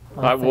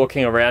 Like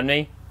walking around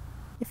me.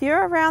 If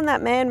you're around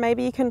that man,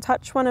 maybe you can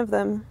touch one of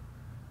them.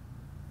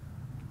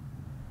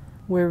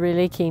 We're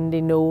really keen to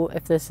know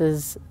if this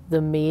is the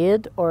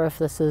maid or if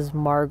this is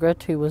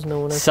Margaret, who was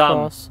known as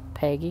Cross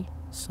Peggy.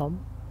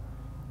 Some?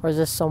 Or is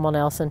this someone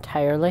else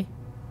entirely?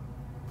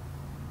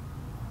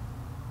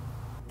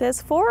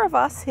 There's 4 of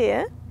us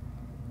here.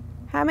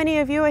 How many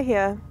of you are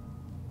here?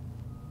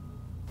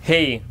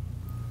 He.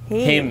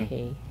 Him.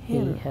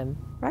 Him.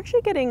 We're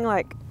actually getting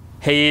like,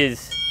 He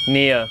is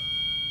near.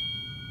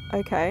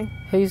 okay.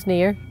 Who's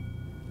near?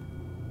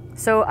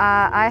 So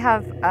I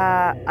have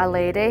a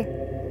lady,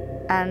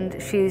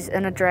 and she's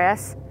in a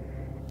dress.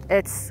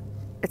 It's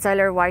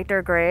either white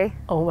or grey.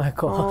 Oh my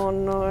god. Oh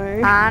no.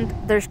 And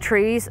there's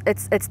trees.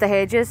 It's the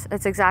hedges.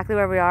 It's exactly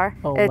where we are.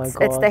 Oh my It's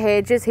God. the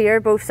hedges here,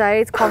 both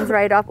sides. Comes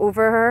right up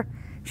over her.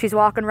 She's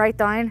walking right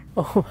down.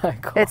 Oh my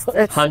god.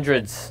 It's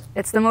Hundreds.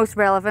 it's the most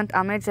relevant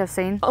image I've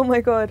seen. Oh my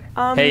god.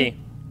 He.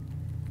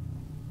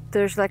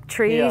 There's like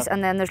trees, Yeah.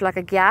 and then there's like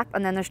a gap,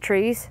 and then there's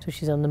trees. So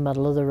she's in the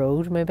middle of the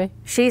road, maybe?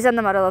 She's in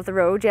the middle of the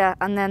road, yeah,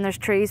 and then there's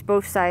trees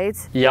both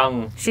sides.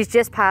 Young. She's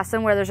just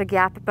passing where there's a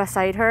gap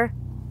beside her.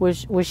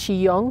 Was she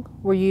young?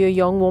 Were you a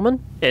young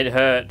woman? It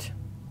hurt.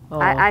 Oh.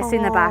 I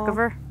seen the back of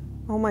Aw. her.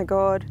 Oh my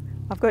god.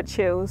 I've got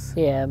chills.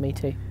 Yeah, me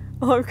too.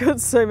 Oh, I've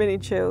got so many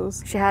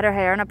chills. She had her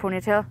hair in a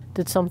ponytail.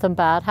 Did something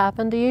bad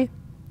happen to you?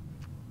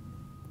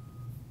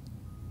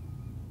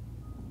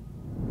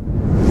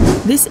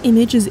 This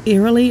image is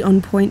eerily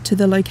on point to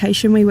the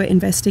location we were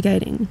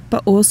investigating,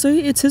 but also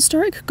its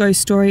historic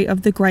ghost story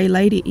of the Grey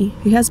Lady,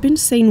 who has been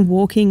seen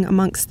walking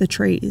amongst the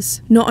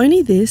trees. Not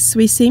only this,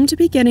 we seem to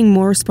be getting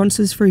more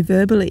responses through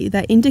verbally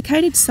that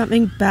indicated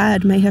something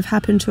bad may have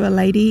happened to a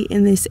lady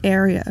in this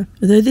area,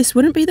 though this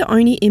wouldn't be the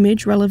only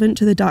image relevant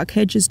to the Dark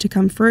Hedges to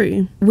come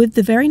through, with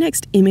the very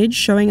next image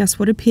showing us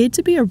what appeared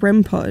to be a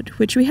REM pod,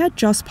 which we had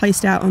just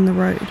placed out on the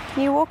road.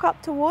 Can you walk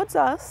up towards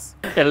us?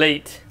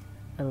 Elite.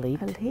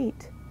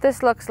 Elite.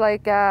 This looks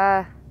like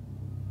a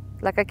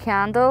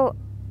candle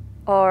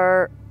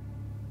or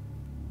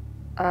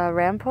a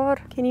REM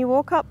pod. Can you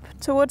walk up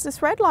towards this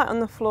red light on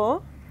the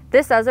floor?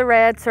 This has a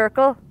red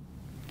circle.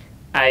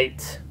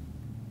 8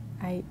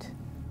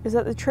 Is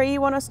that the tree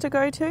you want us to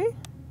go to?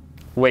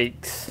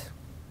 weeks.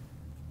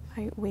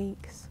 8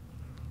 weeks.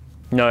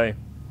 No.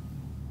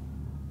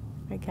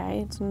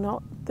 Okay, it's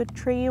not the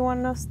tree you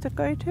want us to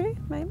go to,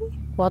 maybe?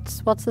 What's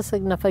the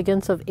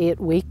significance of 8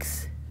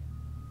 weeks?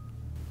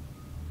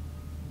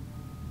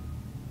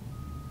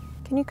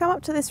 Can you come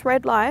up to this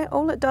red light?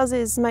 All it does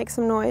is make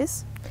some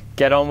noise.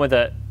 Get on with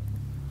it.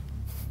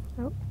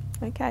 Oh,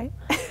 okay.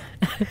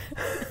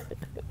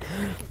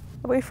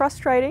 Are we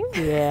frustrating?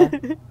 Yeah.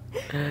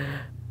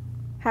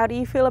 How do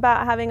you feel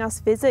about having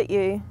us visit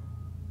you?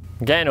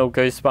 I'm getting all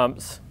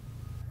goosebumps.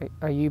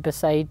 Are you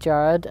beside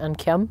Jared and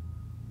Kim?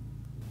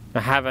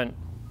 I haven't.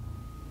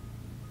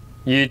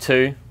 You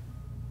two.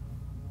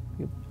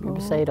 You're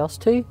beside us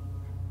two?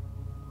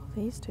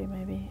 These two,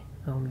 maybe.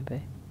 Oh,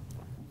 maybe.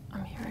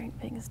 I'm hearing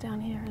things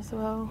down here as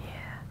well.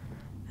 Yeah.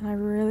 And I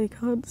really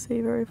can't see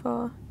very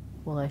far.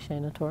 Will I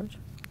shine a torch?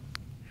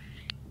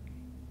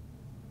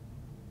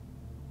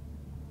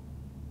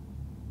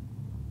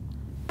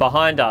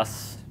 Behind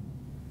us.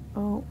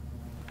 Oh,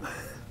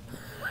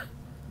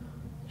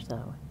 Is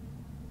that way?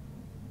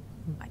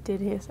 I did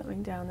hear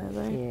something down there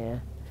though. Yeah.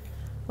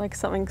 Like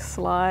something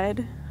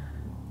slide.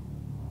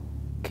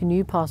 Can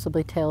you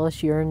possibly tell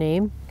us your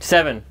name?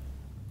 7.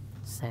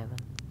 7.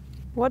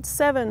 What's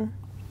 7?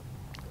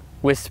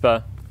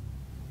 Whisper.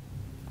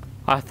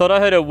 I thought I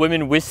heard a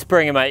woman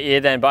whispering in my ear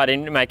then, but I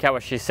didn't make out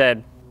what she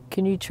said.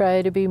 Can you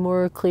try to be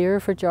more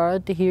clear for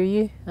Jared to hear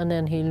you, and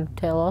then he'll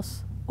tell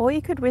us? Or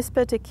you could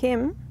whisper to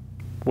Kim.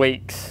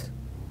 Weeks.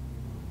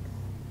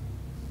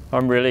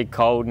 I'm really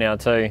cold now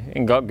too,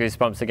 and got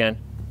goosebumps again.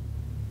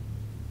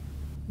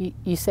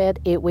 You said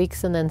 8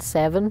 weeks and then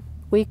 7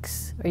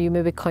 weeks? Are you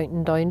maybe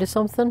counting down to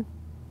something?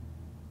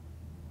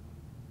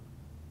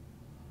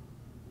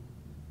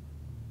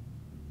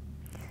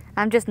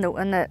 I'm just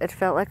noting that it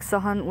felt like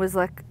someone was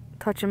like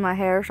touching my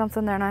hair or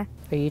something there now.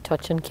 Are you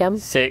touching Kim?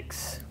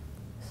 6.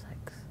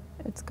 6.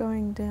 It's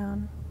going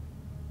down.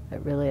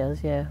 It really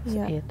is, yeah. It's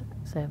Yeah. 8,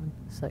 7,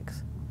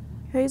 6.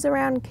 Who's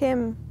around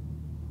Kim?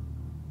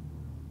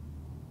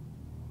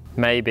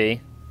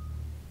 Maybe.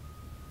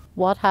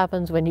 What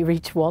happens when you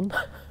reach 1?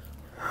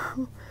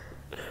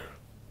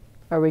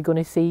 Are we going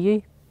to see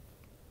you?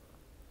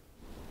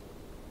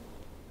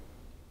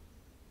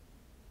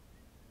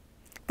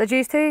 Did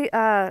you two,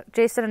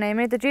 Jason and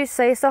Amy, did you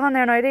say something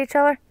there now to each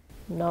other?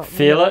 Not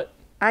Feel it?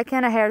 I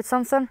kind of heard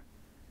something.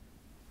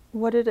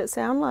 What did it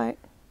sound like?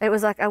 It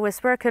was like a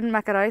whisper, I couldn't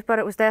make it out, but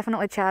it was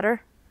definitely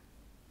chatter.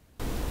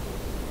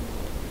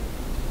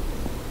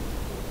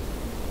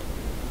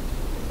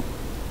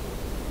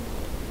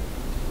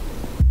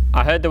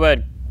 I heard the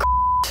word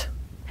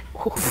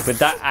with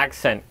that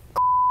accent.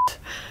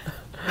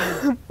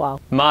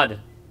 Wow. Mud.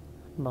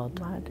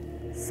 Mud.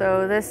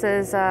 So this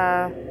is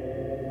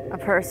a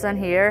person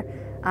here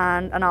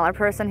and another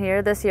person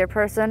here. This here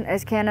person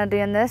is kind of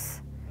doing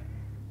this.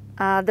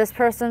 This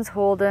person's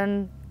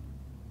holding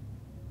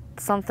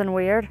something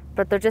weird,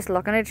 but they're just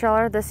looking at each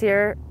other. This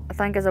here, I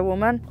think, is a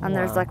woman, and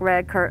there's like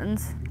red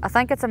curtains. I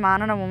think it's a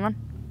man and a woman.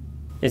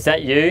 Is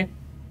that you?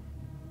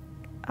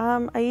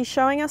 Are you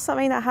showing us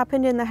something that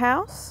happened in the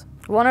house?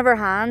 One of her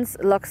hands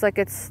looks like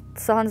it's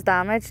someone's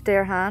damaged to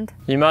her hand.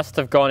 You must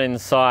have gone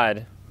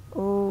inside.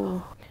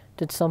 Ooh.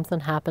 Did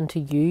something happen to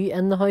you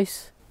in the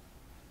house?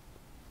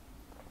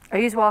 Are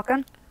you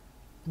walking?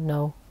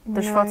 No.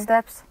 There's No.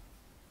 footsteps.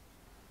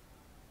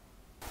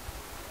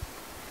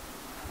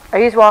 Are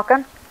you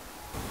walking?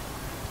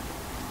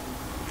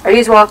 Are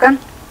you walking?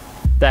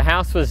 The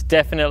house was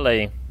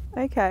definitely...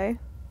 Okay.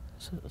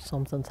 So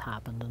something's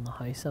happened in the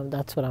house.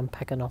 That's what I'm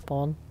picking up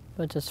on.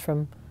 But just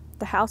from...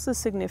 The house is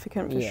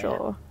significant for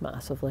sure.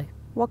 Massively.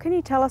 What can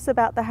you tell us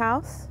about the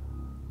house?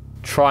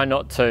 Try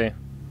not to.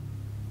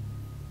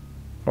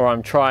 Or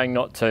I'm trying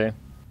not to.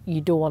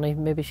 You don't want to...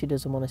 Maybe she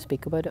doesn't want to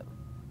speak about it.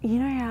 You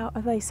know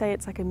how they say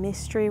it's like a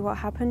mystery what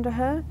happened to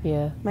her?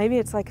 Yeah. Maybe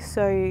it's like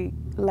so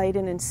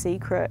laden in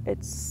secret.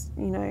 It's,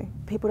 you know,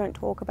 people don't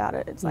talk about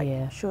it. It's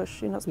like,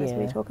 shush, you're not supposed to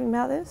be talking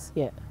about this?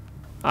 Yeah.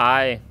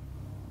 Aye.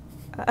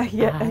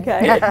 Yeah, Aye.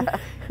 okay.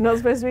 Not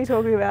supposed to be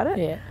talking about it?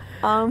 Yeah.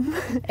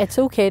 It's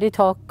okay to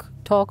talk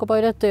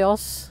about it to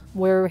us.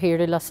 We're here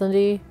to listen to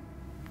you.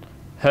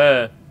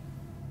 Her.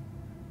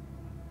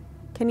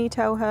 Can you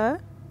tell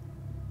her?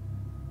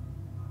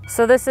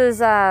 So this is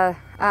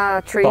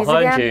trees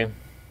Behind again. you.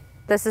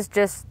 This is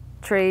just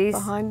trees.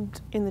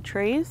 Behind in the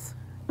trees?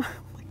 Oh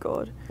my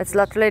god. It's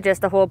literally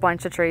just a whole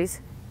bunch of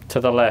trees. To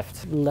the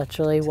left.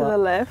 Literally To what? the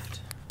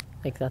left.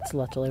 Like that's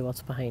literally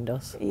what's behind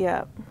us.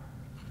 Yeah.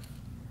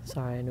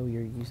 Sorry, I know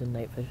you're using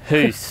night vision.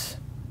 Who's?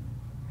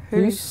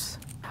 Who's?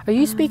 Are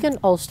you speaking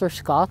Ulster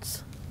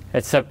Scots?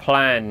 It's a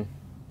plan.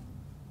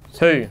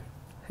 Who?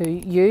 Who?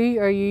 You?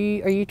 Are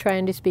you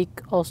trying to speak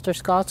Ulster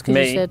Scots? Because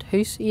Me. you said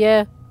who's?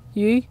 Yeah,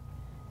 you.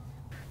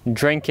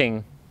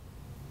 Drinking.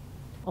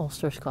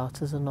 Ulster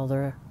Scots is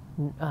another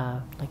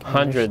like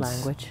Hundreds. English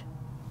language.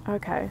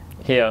 Okay.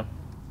 Here.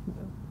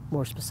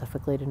 More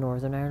specifically to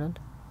Northern Ireland.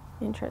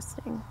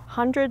 Interesting.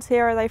 Hundreds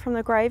here, are they from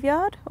the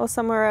graveyard or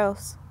somewhere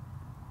else?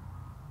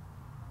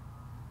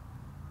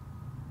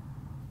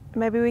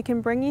 Maybe we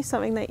can bring you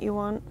something that you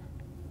want.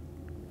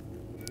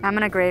 I'm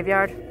in a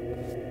graveyard,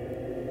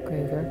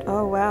 Graveyard.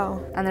 Oh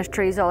wow. and there's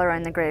trees all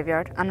around the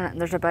graveyard, and then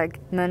there's a big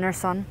moon or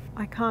sun.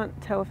 I can't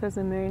tell if there's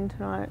a moon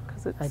tonight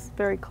because it's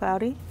very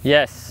cloudy.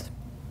 Yes.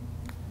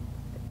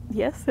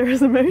 Yes, there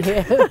is a moon.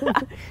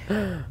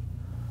 Yeah.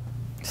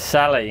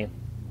 Sally.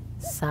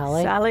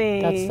 Sally.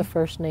 Sally. That's the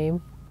first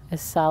name. Is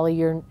Sally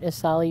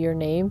your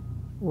name?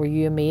 Were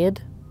you a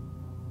maid?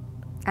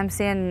 I'm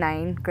seeing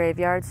 9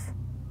 graves.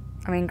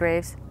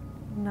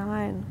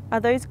 9. Are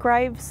those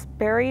graves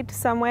buried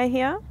somewhere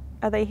here?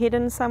 Are they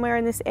hidden somewhere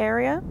in this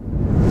area?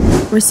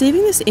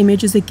 Receiving this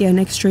image is again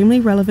extremely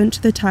relevant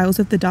to the tales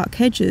of the Dark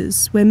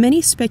Hedges, where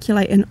many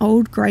speculate an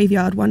old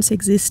graveyard once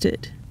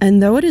existed.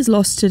 And though it is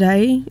lost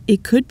today,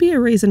 it could be a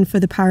reason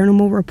for the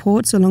paranormal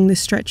reports along this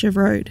stretch of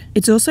road.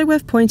 It's also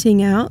worth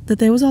pointing out that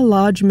there was a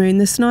large moon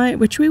this night,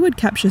 which we would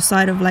capture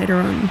sight of later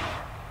on.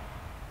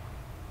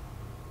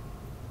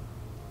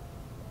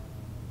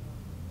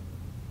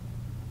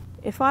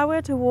 If I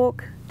were to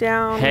walk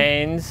down...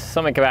 Hands.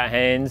 Something about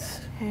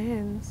hands.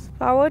 Hands.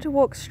 If I were to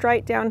walk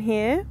straight down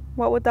here,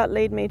 what would that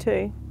lead me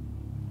to?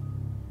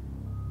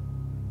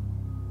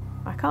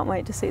 I can't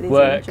wait to see these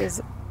Work.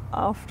 images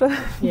after.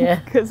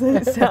 Yeah. Because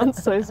it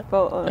sounds so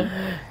spot on.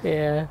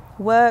 Yeah.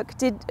 Work.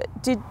 Did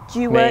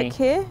you Me. work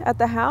here at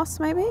the house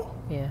maybe?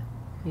 Yeah.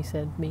 He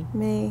said me.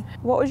 Me.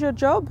 What was your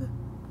job?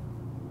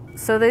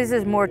 So these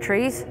is more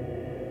trees.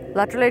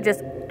 Literally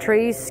just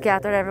trees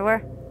scattered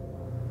everywhere.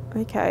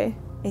 Okay.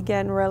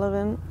 Again,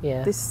 relevant.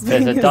 Yeah. This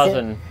There's thing a is-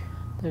 dozen.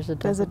 There's a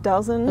There's dozen. a A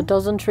dozen.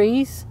 dozen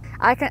trees.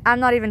 I'm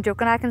not even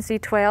joking, I can see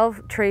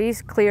 12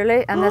 trees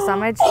clearly in this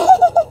image.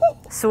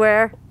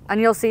 Swear, and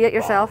you'll see it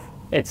yourself.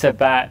 It's a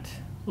bat.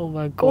 Oh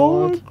my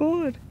Oh my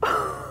god.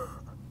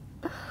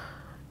 god.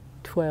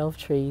 12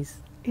 trees.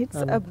 It's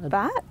Um, a a-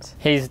 bat.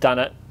 He's done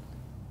it.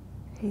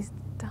 He's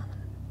done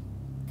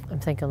it. I'm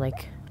thinking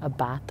like a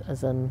bat,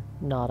 as in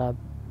not a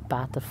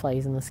bat that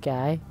flies in the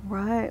sky.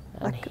 Right.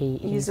 And Like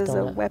he's used as done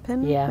a it.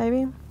 weapon, Yeah.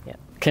 maybe?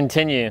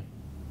 Continue.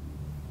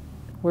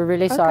 We're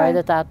really sorry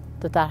Okay.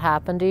 that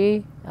happened to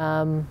you.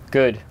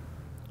 Good.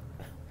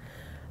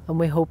 And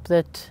we hope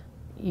that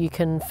you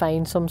can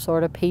find some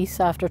sort of peace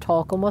after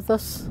talking with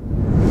us.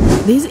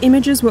 These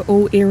images were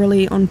all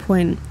eerily on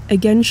point,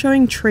 again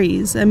showing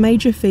trees, a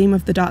major theme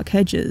of the Dark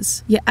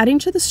Hedges. Yet adding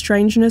to the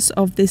strangeness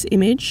of this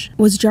image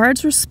was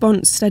Jared's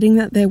response stating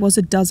that there was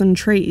a dozen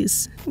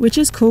trees, which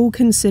is cool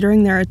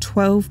considering there are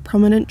 12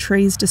 prominent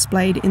trees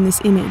displayed in this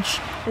image.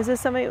 Is there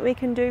something we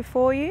can do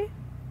for you?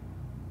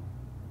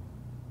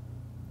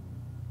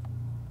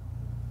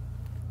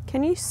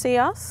 Can you see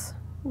us?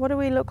 What do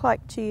we look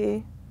like to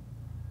you?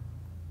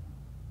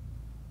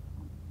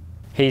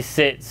 He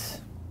sits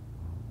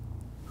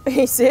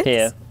He sits?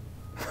 here.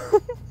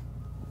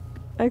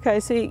 Okay,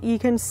 so you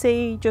can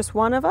see just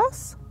one of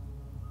us?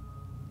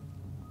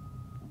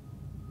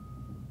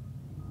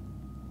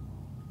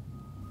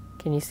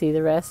 Can you see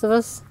the rest of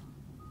us?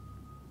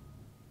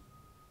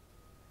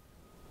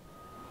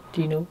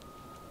 Do you know?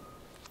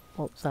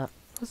 What was that?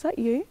 Was that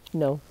you?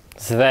 No.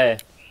 It's there.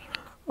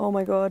 Oh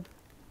my god.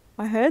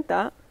 I heard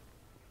that.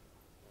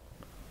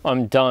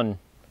 I'm done.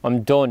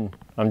 I'm done.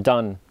 I'm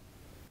done.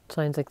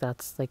 Sounds like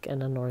that's like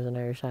in a Northern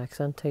Irish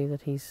accent too,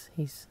 that he's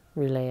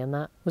relaying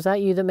that. Was that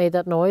you that made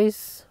that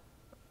noise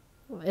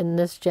in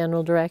this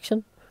general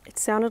direction? It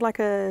sounded like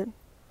a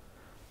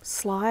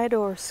slide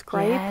or a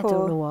scrape Yeah, I or...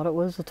 don't know what it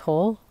was at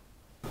all.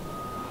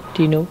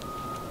 Do you know?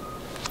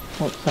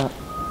 What's that?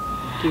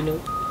 Do you know?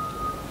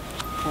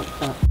 What's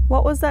that?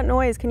 What was that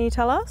noise? Can you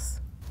tell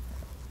us?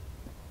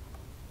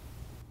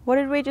 What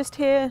did we just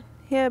hear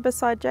here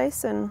beside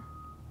Jason?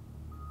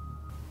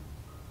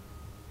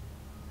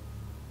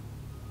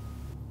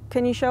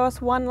 Can you show us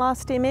one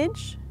last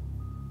image?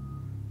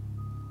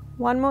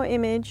 One more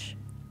image.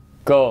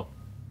 Go.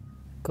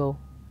 Go.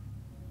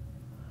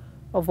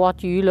 Of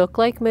what you look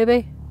like,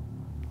 maybe?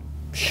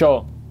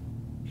 Sure.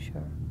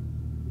 Sure.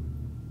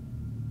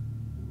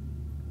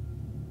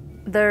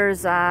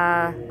 There's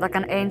like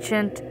an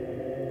ancient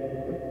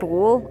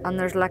bowl, and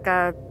there's like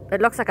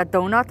it looks like a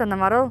donut in the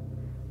middle,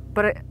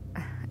 but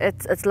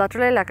it's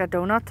literally like a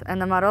donut in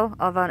the middle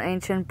of an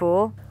ancient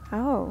bowl.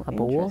 Oh, A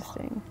bowl?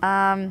 interesting.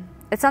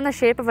 It's in the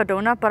shape of a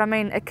donut, but I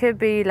mean, it could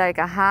be like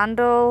a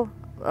handle,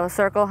 a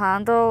circle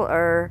handle,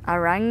 or a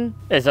ring.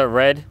 Is it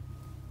red?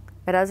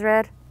 It is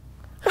red.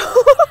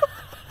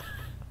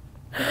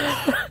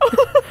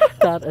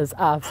 That is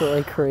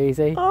absolutely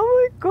crazy.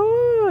 Oh my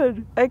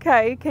god.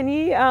 Okay, can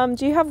you,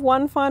 do you have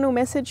one final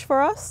message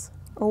for us?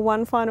 Or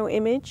one final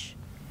image?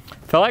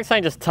 Felt like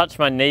saying just touch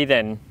my knee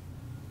then.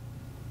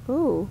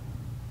 Ooh.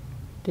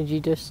 Did you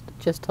just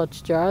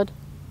touch Jared?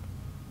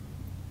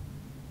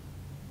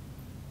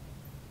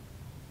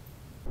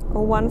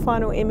 Or one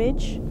final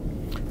image?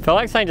 Felt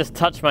like saying just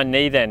touch my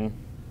knee then.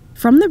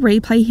 From the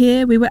replay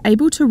here, we were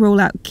able to rule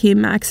out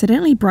Kim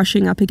accidentally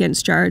brushing up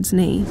against Jared's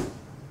knee.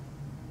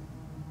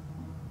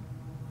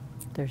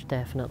 There's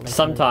definitely...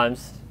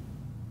 Sometimes.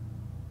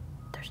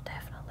 There's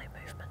definitely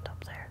movement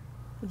up there.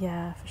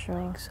 Yeah, for sure.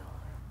 I think so.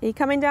 Are you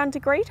coming down to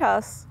greet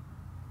us?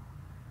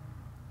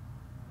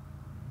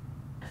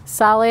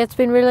 Sally, it's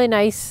been really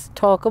nice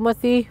talking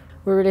with you.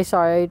 We're really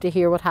sorry to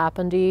hear what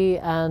happened to you,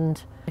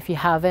 and if you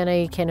have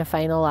any kind of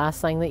final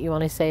last thing that you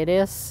want to say to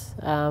us,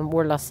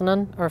 we're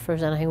listening, or if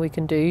there's anything we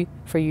can do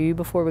for you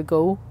before we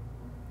go.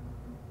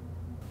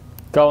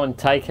 Go and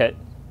take it.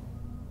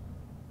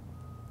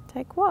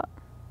 Take what?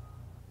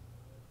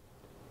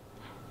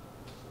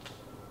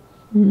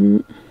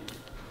 Mm.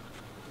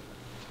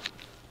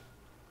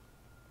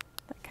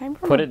 That came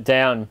from Put it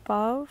down.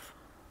 above.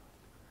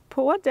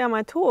 Put what down?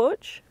 My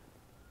torch?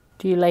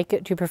 Do you like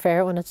it? Do you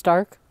prefer it when it's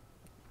dark?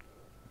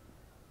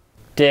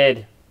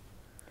 Dead.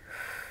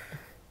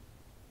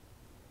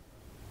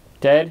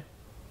 Dead.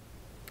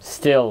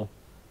 Still.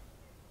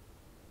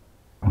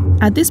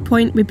 At this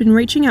point, we'd been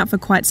reaching out for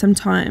quite some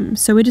time,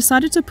 so we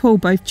decided to pull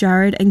both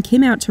Jared and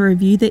Kim out to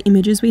review the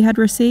images we had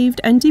received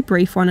and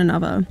debrief one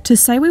another. To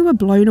say we were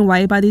blown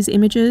away by these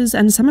images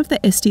and some of the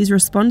ST's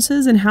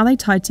responses and how they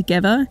tied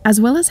together, as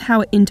well as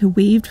how it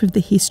interweaved with the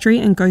history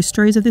and ghost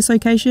stories of this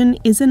location,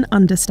 is an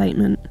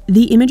understatement.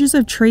 The images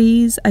of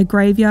trees, a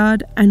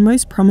graveyard, and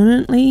most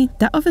prominently,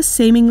 that of a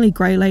seemingly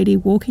grey lady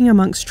walking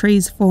amongst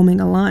trees forming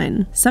a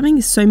line, something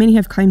so many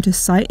have claimed to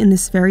sight in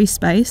this very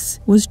space,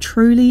 was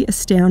truly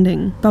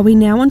astounding. But we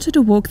now wanted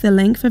to walk the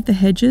length of the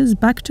hedges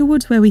back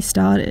towards where we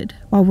started,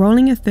 while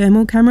rolling a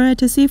thermal camera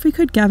to see if we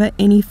could gather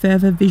any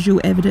further visual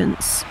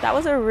evidence. That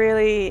was a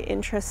really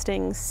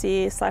interesting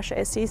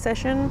SEER/SE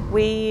session.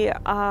 We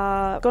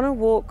are going to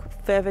walk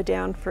further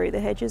down through the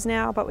hedges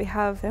now, but we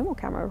have thermal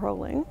camera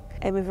rolling,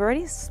 and we've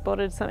already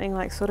spotted something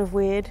like sort of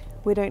weird.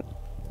 We don't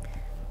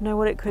know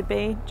what it could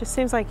be. Just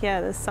seems like, yeah,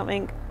 there's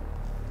something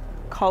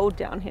cold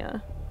down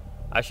here.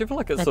 I actually feel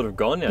like it's sort of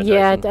gone now,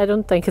 Yeah, Jason. I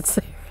don't think it's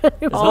there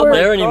It's anymore. not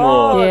there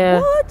anymore. God, Yeah.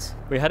 What?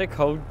 We had a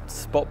cold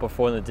spot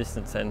before in the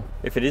distance, and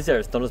if it is there,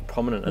 it's not as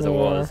prominent as it Yeah.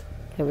 was.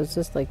 It was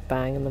just like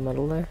bang in the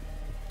middle there.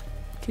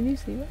 Can you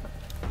see that?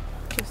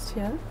 Just,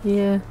 yeah?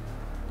 Yeah,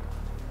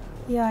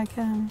 Yeah, I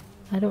can.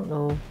 I don't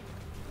know.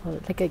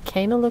 Like it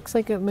kind of looks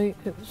like it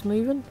was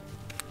moving.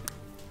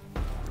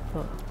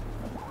 But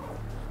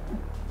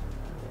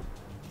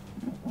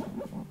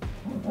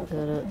is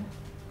that it?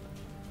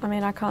 I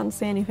mean, I can't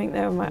see anything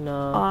there with my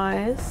No.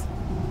 eyes.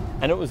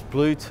 And it was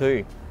blue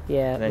too.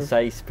 Yeah. And they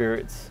say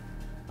spirits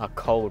are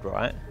cold,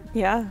 right?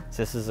 Yeah.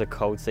 So this is a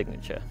cold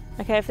signature.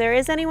 Okay, if there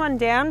is anyone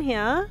down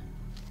here,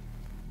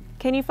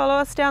 can you follow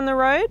us down the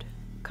road?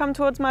 Come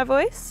towards my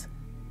voice.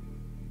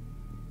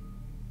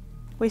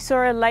 We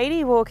saw a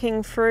lady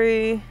walking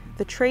through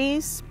the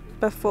trees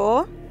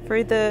before,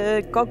 through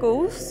the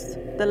goggles,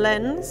 the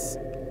lens.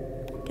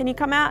 Can you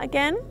come out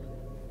again?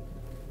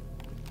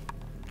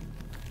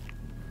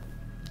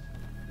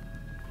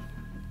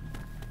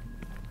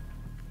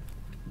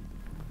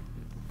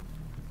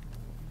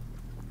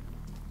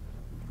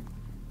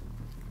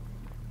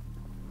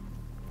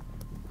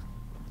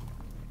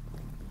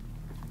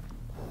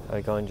 How are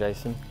we going,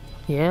 Jason?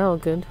 Yeah, all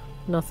good.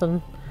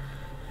 Nothing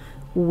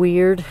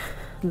weird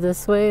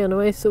this way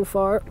anyway so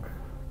far.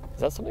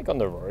 Is that something on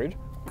the road?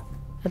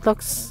 It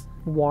looks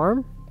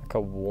warm. Like a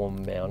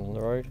warm mound on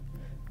the road?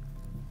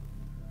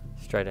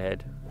 Straight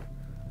ahead.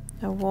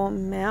 A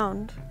warm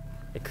mound.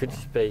 It could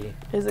just be,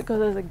 Is it because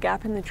there's a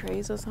gap in the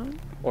trees or something?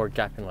 or a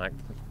gap in like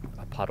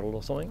a puddle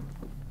or something.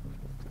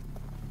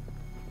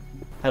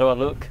 How do I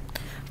look?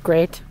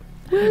 Great.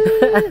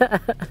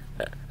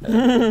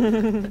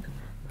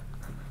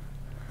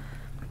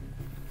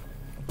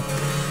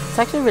 It's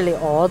actually really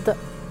odd that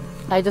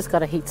I just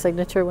got a heat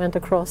signature went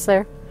across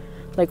there,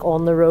 like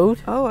on the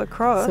road. Oh,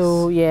 across.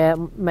 So yeah,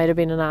 it might have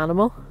been an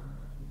animal.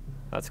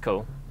 That's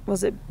cool.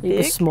 Was it It big?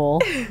 was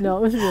small. No,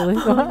 it was really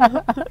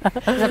small.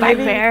 It's a big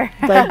bear.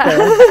 Like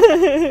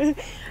that.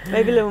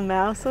 Maybe a little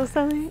mouse or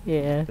something?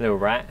 Yeah, Little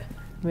rat.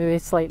 maybe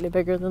slightly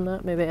bigger than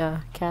that. Maybe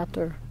a cat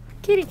or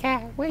kitty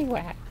cat. Where you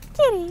at?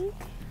 Kitty.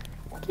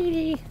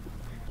 Kitty.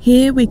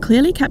 Here, we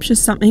clearly capture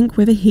something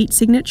with a heat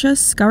signature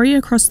scurry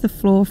across the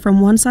floor from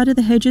one side of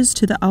the hedges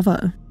to the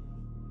other.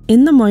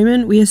 In the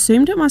moment, we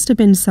assumed it must have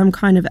been some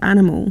kind of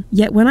animal,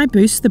 yet when I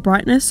boost the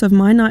brightness of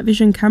my night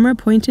vision camera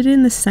pointed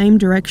in the same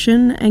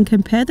direction and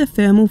compare the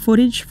thermal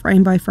footage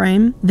frame by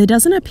frame, there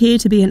doesn't appear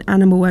to be an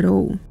animal at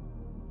all.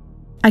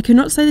 I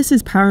cannot say this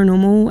is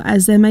paranormal,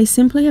 as there may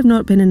simply have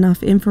not been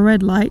enough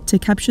infrared light to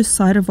capture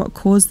sight of what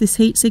caused this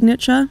heat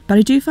signature, but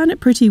I do find it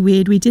pretty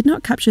weird we did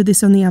not capture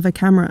this on the other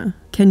camera.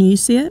 Can you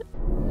see it?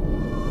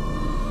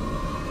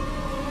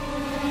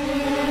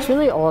 It's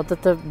really odd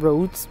that the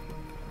roads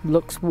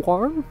looks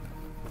warm.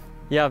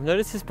 Yeah, I've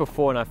noticed this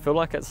before, and I feel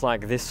like it's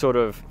like this sort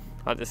of,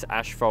 like this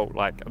asphalt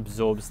like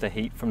absorbs the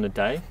heat from the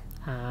day.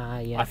 Ah,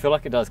 yeah. I feel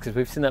like it does, because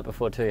we've seen that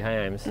before too,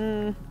 hey Ames?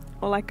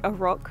 Or like a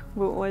rock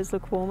will always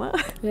look warmer.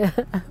 Yeah.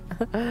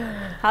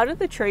 How did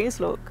the trees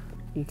look?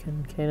 You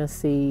can kind of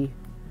see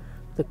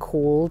the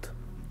cold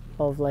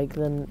of like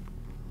the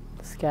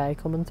sky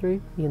coming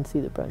through. You can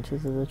see the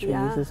branches of the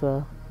trees as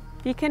well.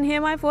 You can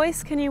hear my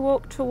voice. Can you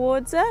walk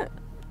towards it?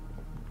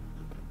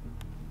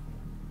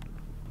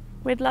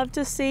 We'd love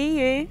to see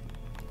you.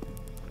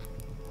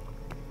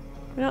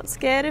 We're not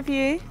scared of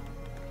you.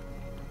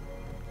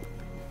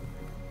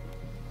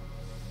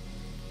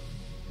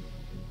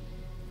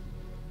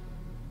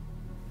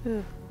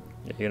 Yeah,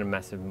 you got a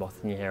massive moth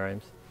in your hair,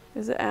 Ames.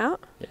 Is it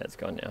out? Yeah, it's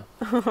gone now.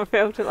 I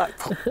felt it like...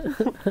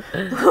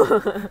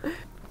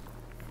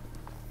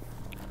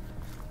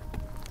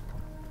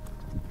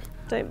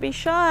 Don't be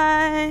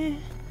shy.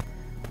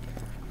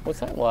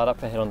 What's that light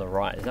up ahead on the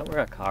right? Is that where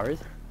our car is?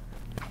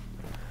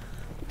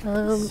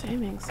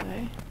 Assuming so.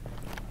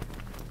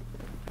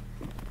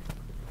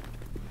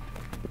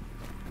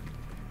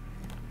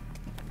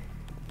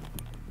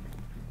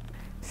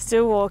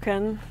 Still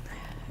walking.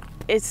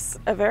 It's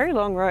a very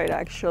long road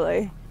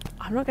actually.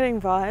 I'm not getting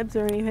vibes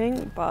or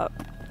anything, but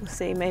we'll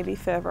see maybe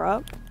further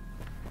up.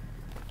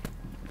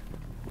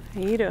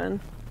 How are you doing?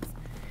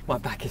 My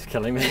back is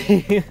killing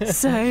me.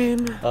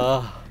 Same.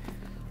 I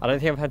don't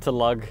think I've had to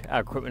lug our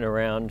equipment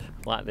around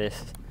like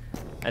this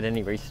at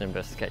any recent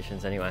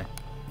investigations anyway.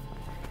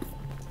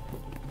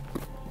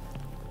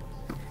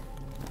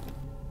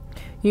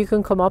 You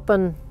can come up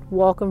and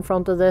walk in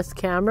front of this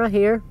camera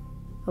here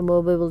and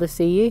we'll be able to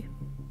see you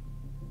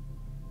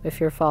if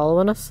you're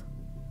following us.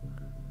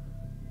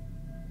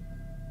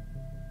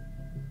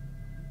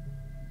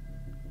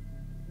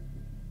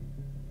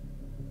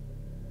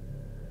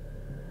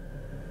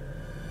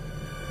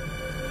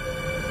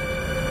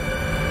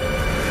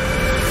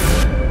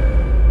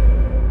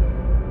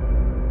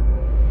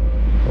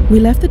 We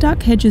left the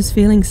Dark Hedges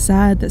feeling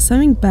sad that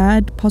something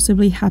bad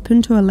possibly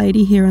happened to a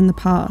lady here in the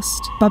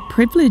past, but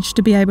privileged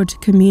to be able to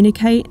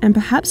communicate and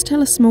perhaps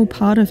tell a small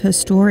part of her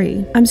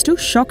story. I'm still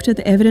shocked at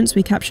the evidence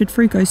we captured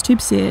through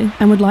GhostTube here,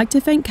 and would like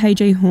to thank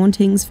KJ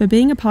Hauntings for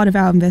being a part of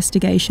our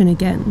investigation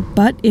again.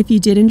 But if you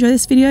did enjoy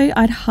this video,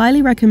 I'd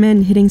highly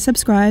recommend hitting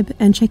subscribe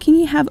and checking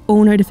you have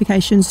all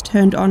notifications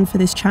turned on for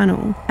this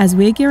channel, as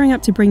we're gearing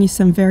up to bring you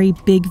some very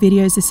big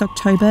videos this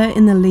October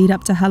in the lead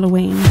up to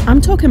Halloween. I'm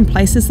talking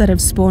places that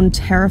have spawned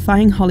terrifying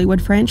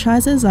Hollywood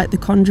franchises like The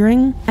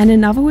Conjuring, and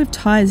another with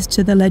ties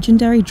to the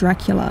legendary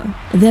Dracula.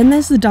 Then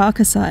there's the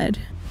darker side,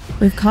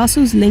 with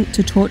castles linked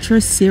to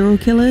torturous serial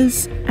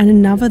killers, and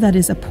another that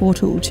is a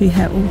portal to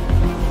hell.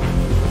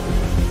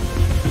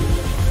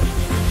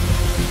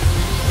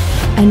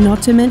 And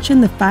not to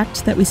mention the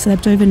fact that we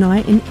slept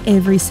overnight in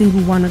every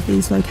single one of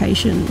these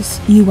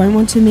locations. You won't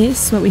want to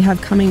miss what we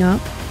have coming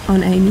up on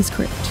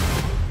AmysCrypt.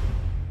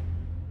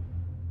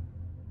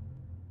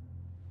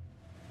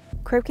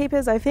 Crypt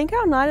Keepers, I think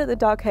our night at the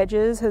Dark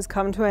Hedges has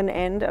come to an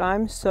end, and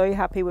I'm so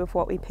happy with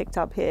what we picked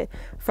up here.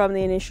 From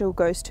the initial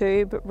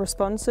GhostTube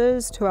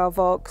responses to our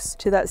Vox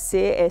to that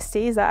Sear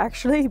Estes, that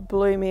actually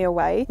blew me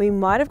away. We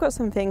might have got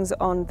some things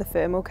on the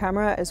thermal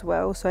camera as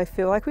well, so I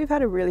feel like we've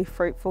had a really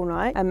fruitful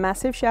night. A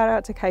massive shout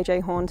out to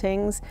KJ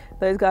Hauntings.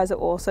 Those guys are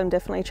awesome.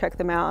 Definitely check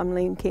them out. I'm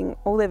linking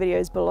all their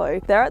videos below.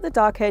 They're at the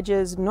Dark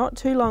Hedges not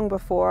too long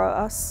before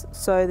us,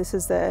 so this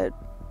is their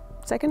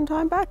second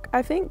time back,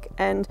 I think,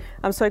 and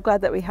I'm so glad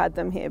that we had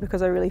them here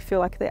because I really feel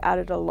like they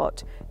added a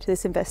lot to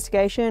this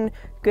investigation.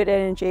 Good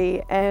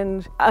energy,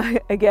 and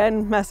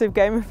again, massive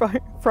Game of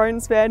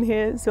Thrones fan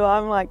here, so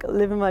I'm like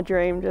living my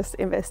dream just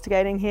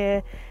investigating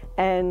here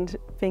and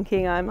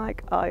thinking I'm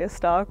like Arya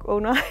Stark all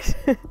night.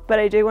 But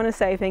I do want to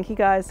say thank you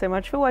guys so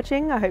much for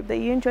watching. I hope that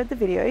you enjoyed the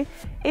video.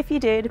 If you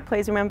did,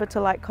 please remember to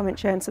like, comment,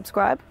 share and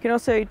subscribe. You can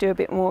also do a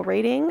bit more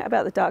reading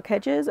about the Dark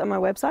Hedges on my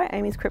website,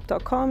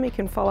 AmysCrypt.com. You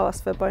can follow us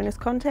for bonus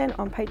content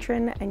on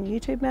Patreon and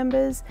YouTube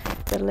members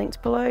that are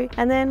linked below,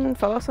 and then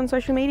follow us on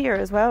social media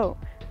as well.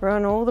 We're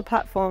on all the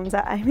platforms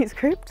at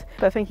AmysCrypt.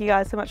 But thank you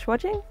guys so much for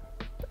watching.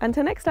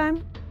 Until next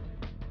time.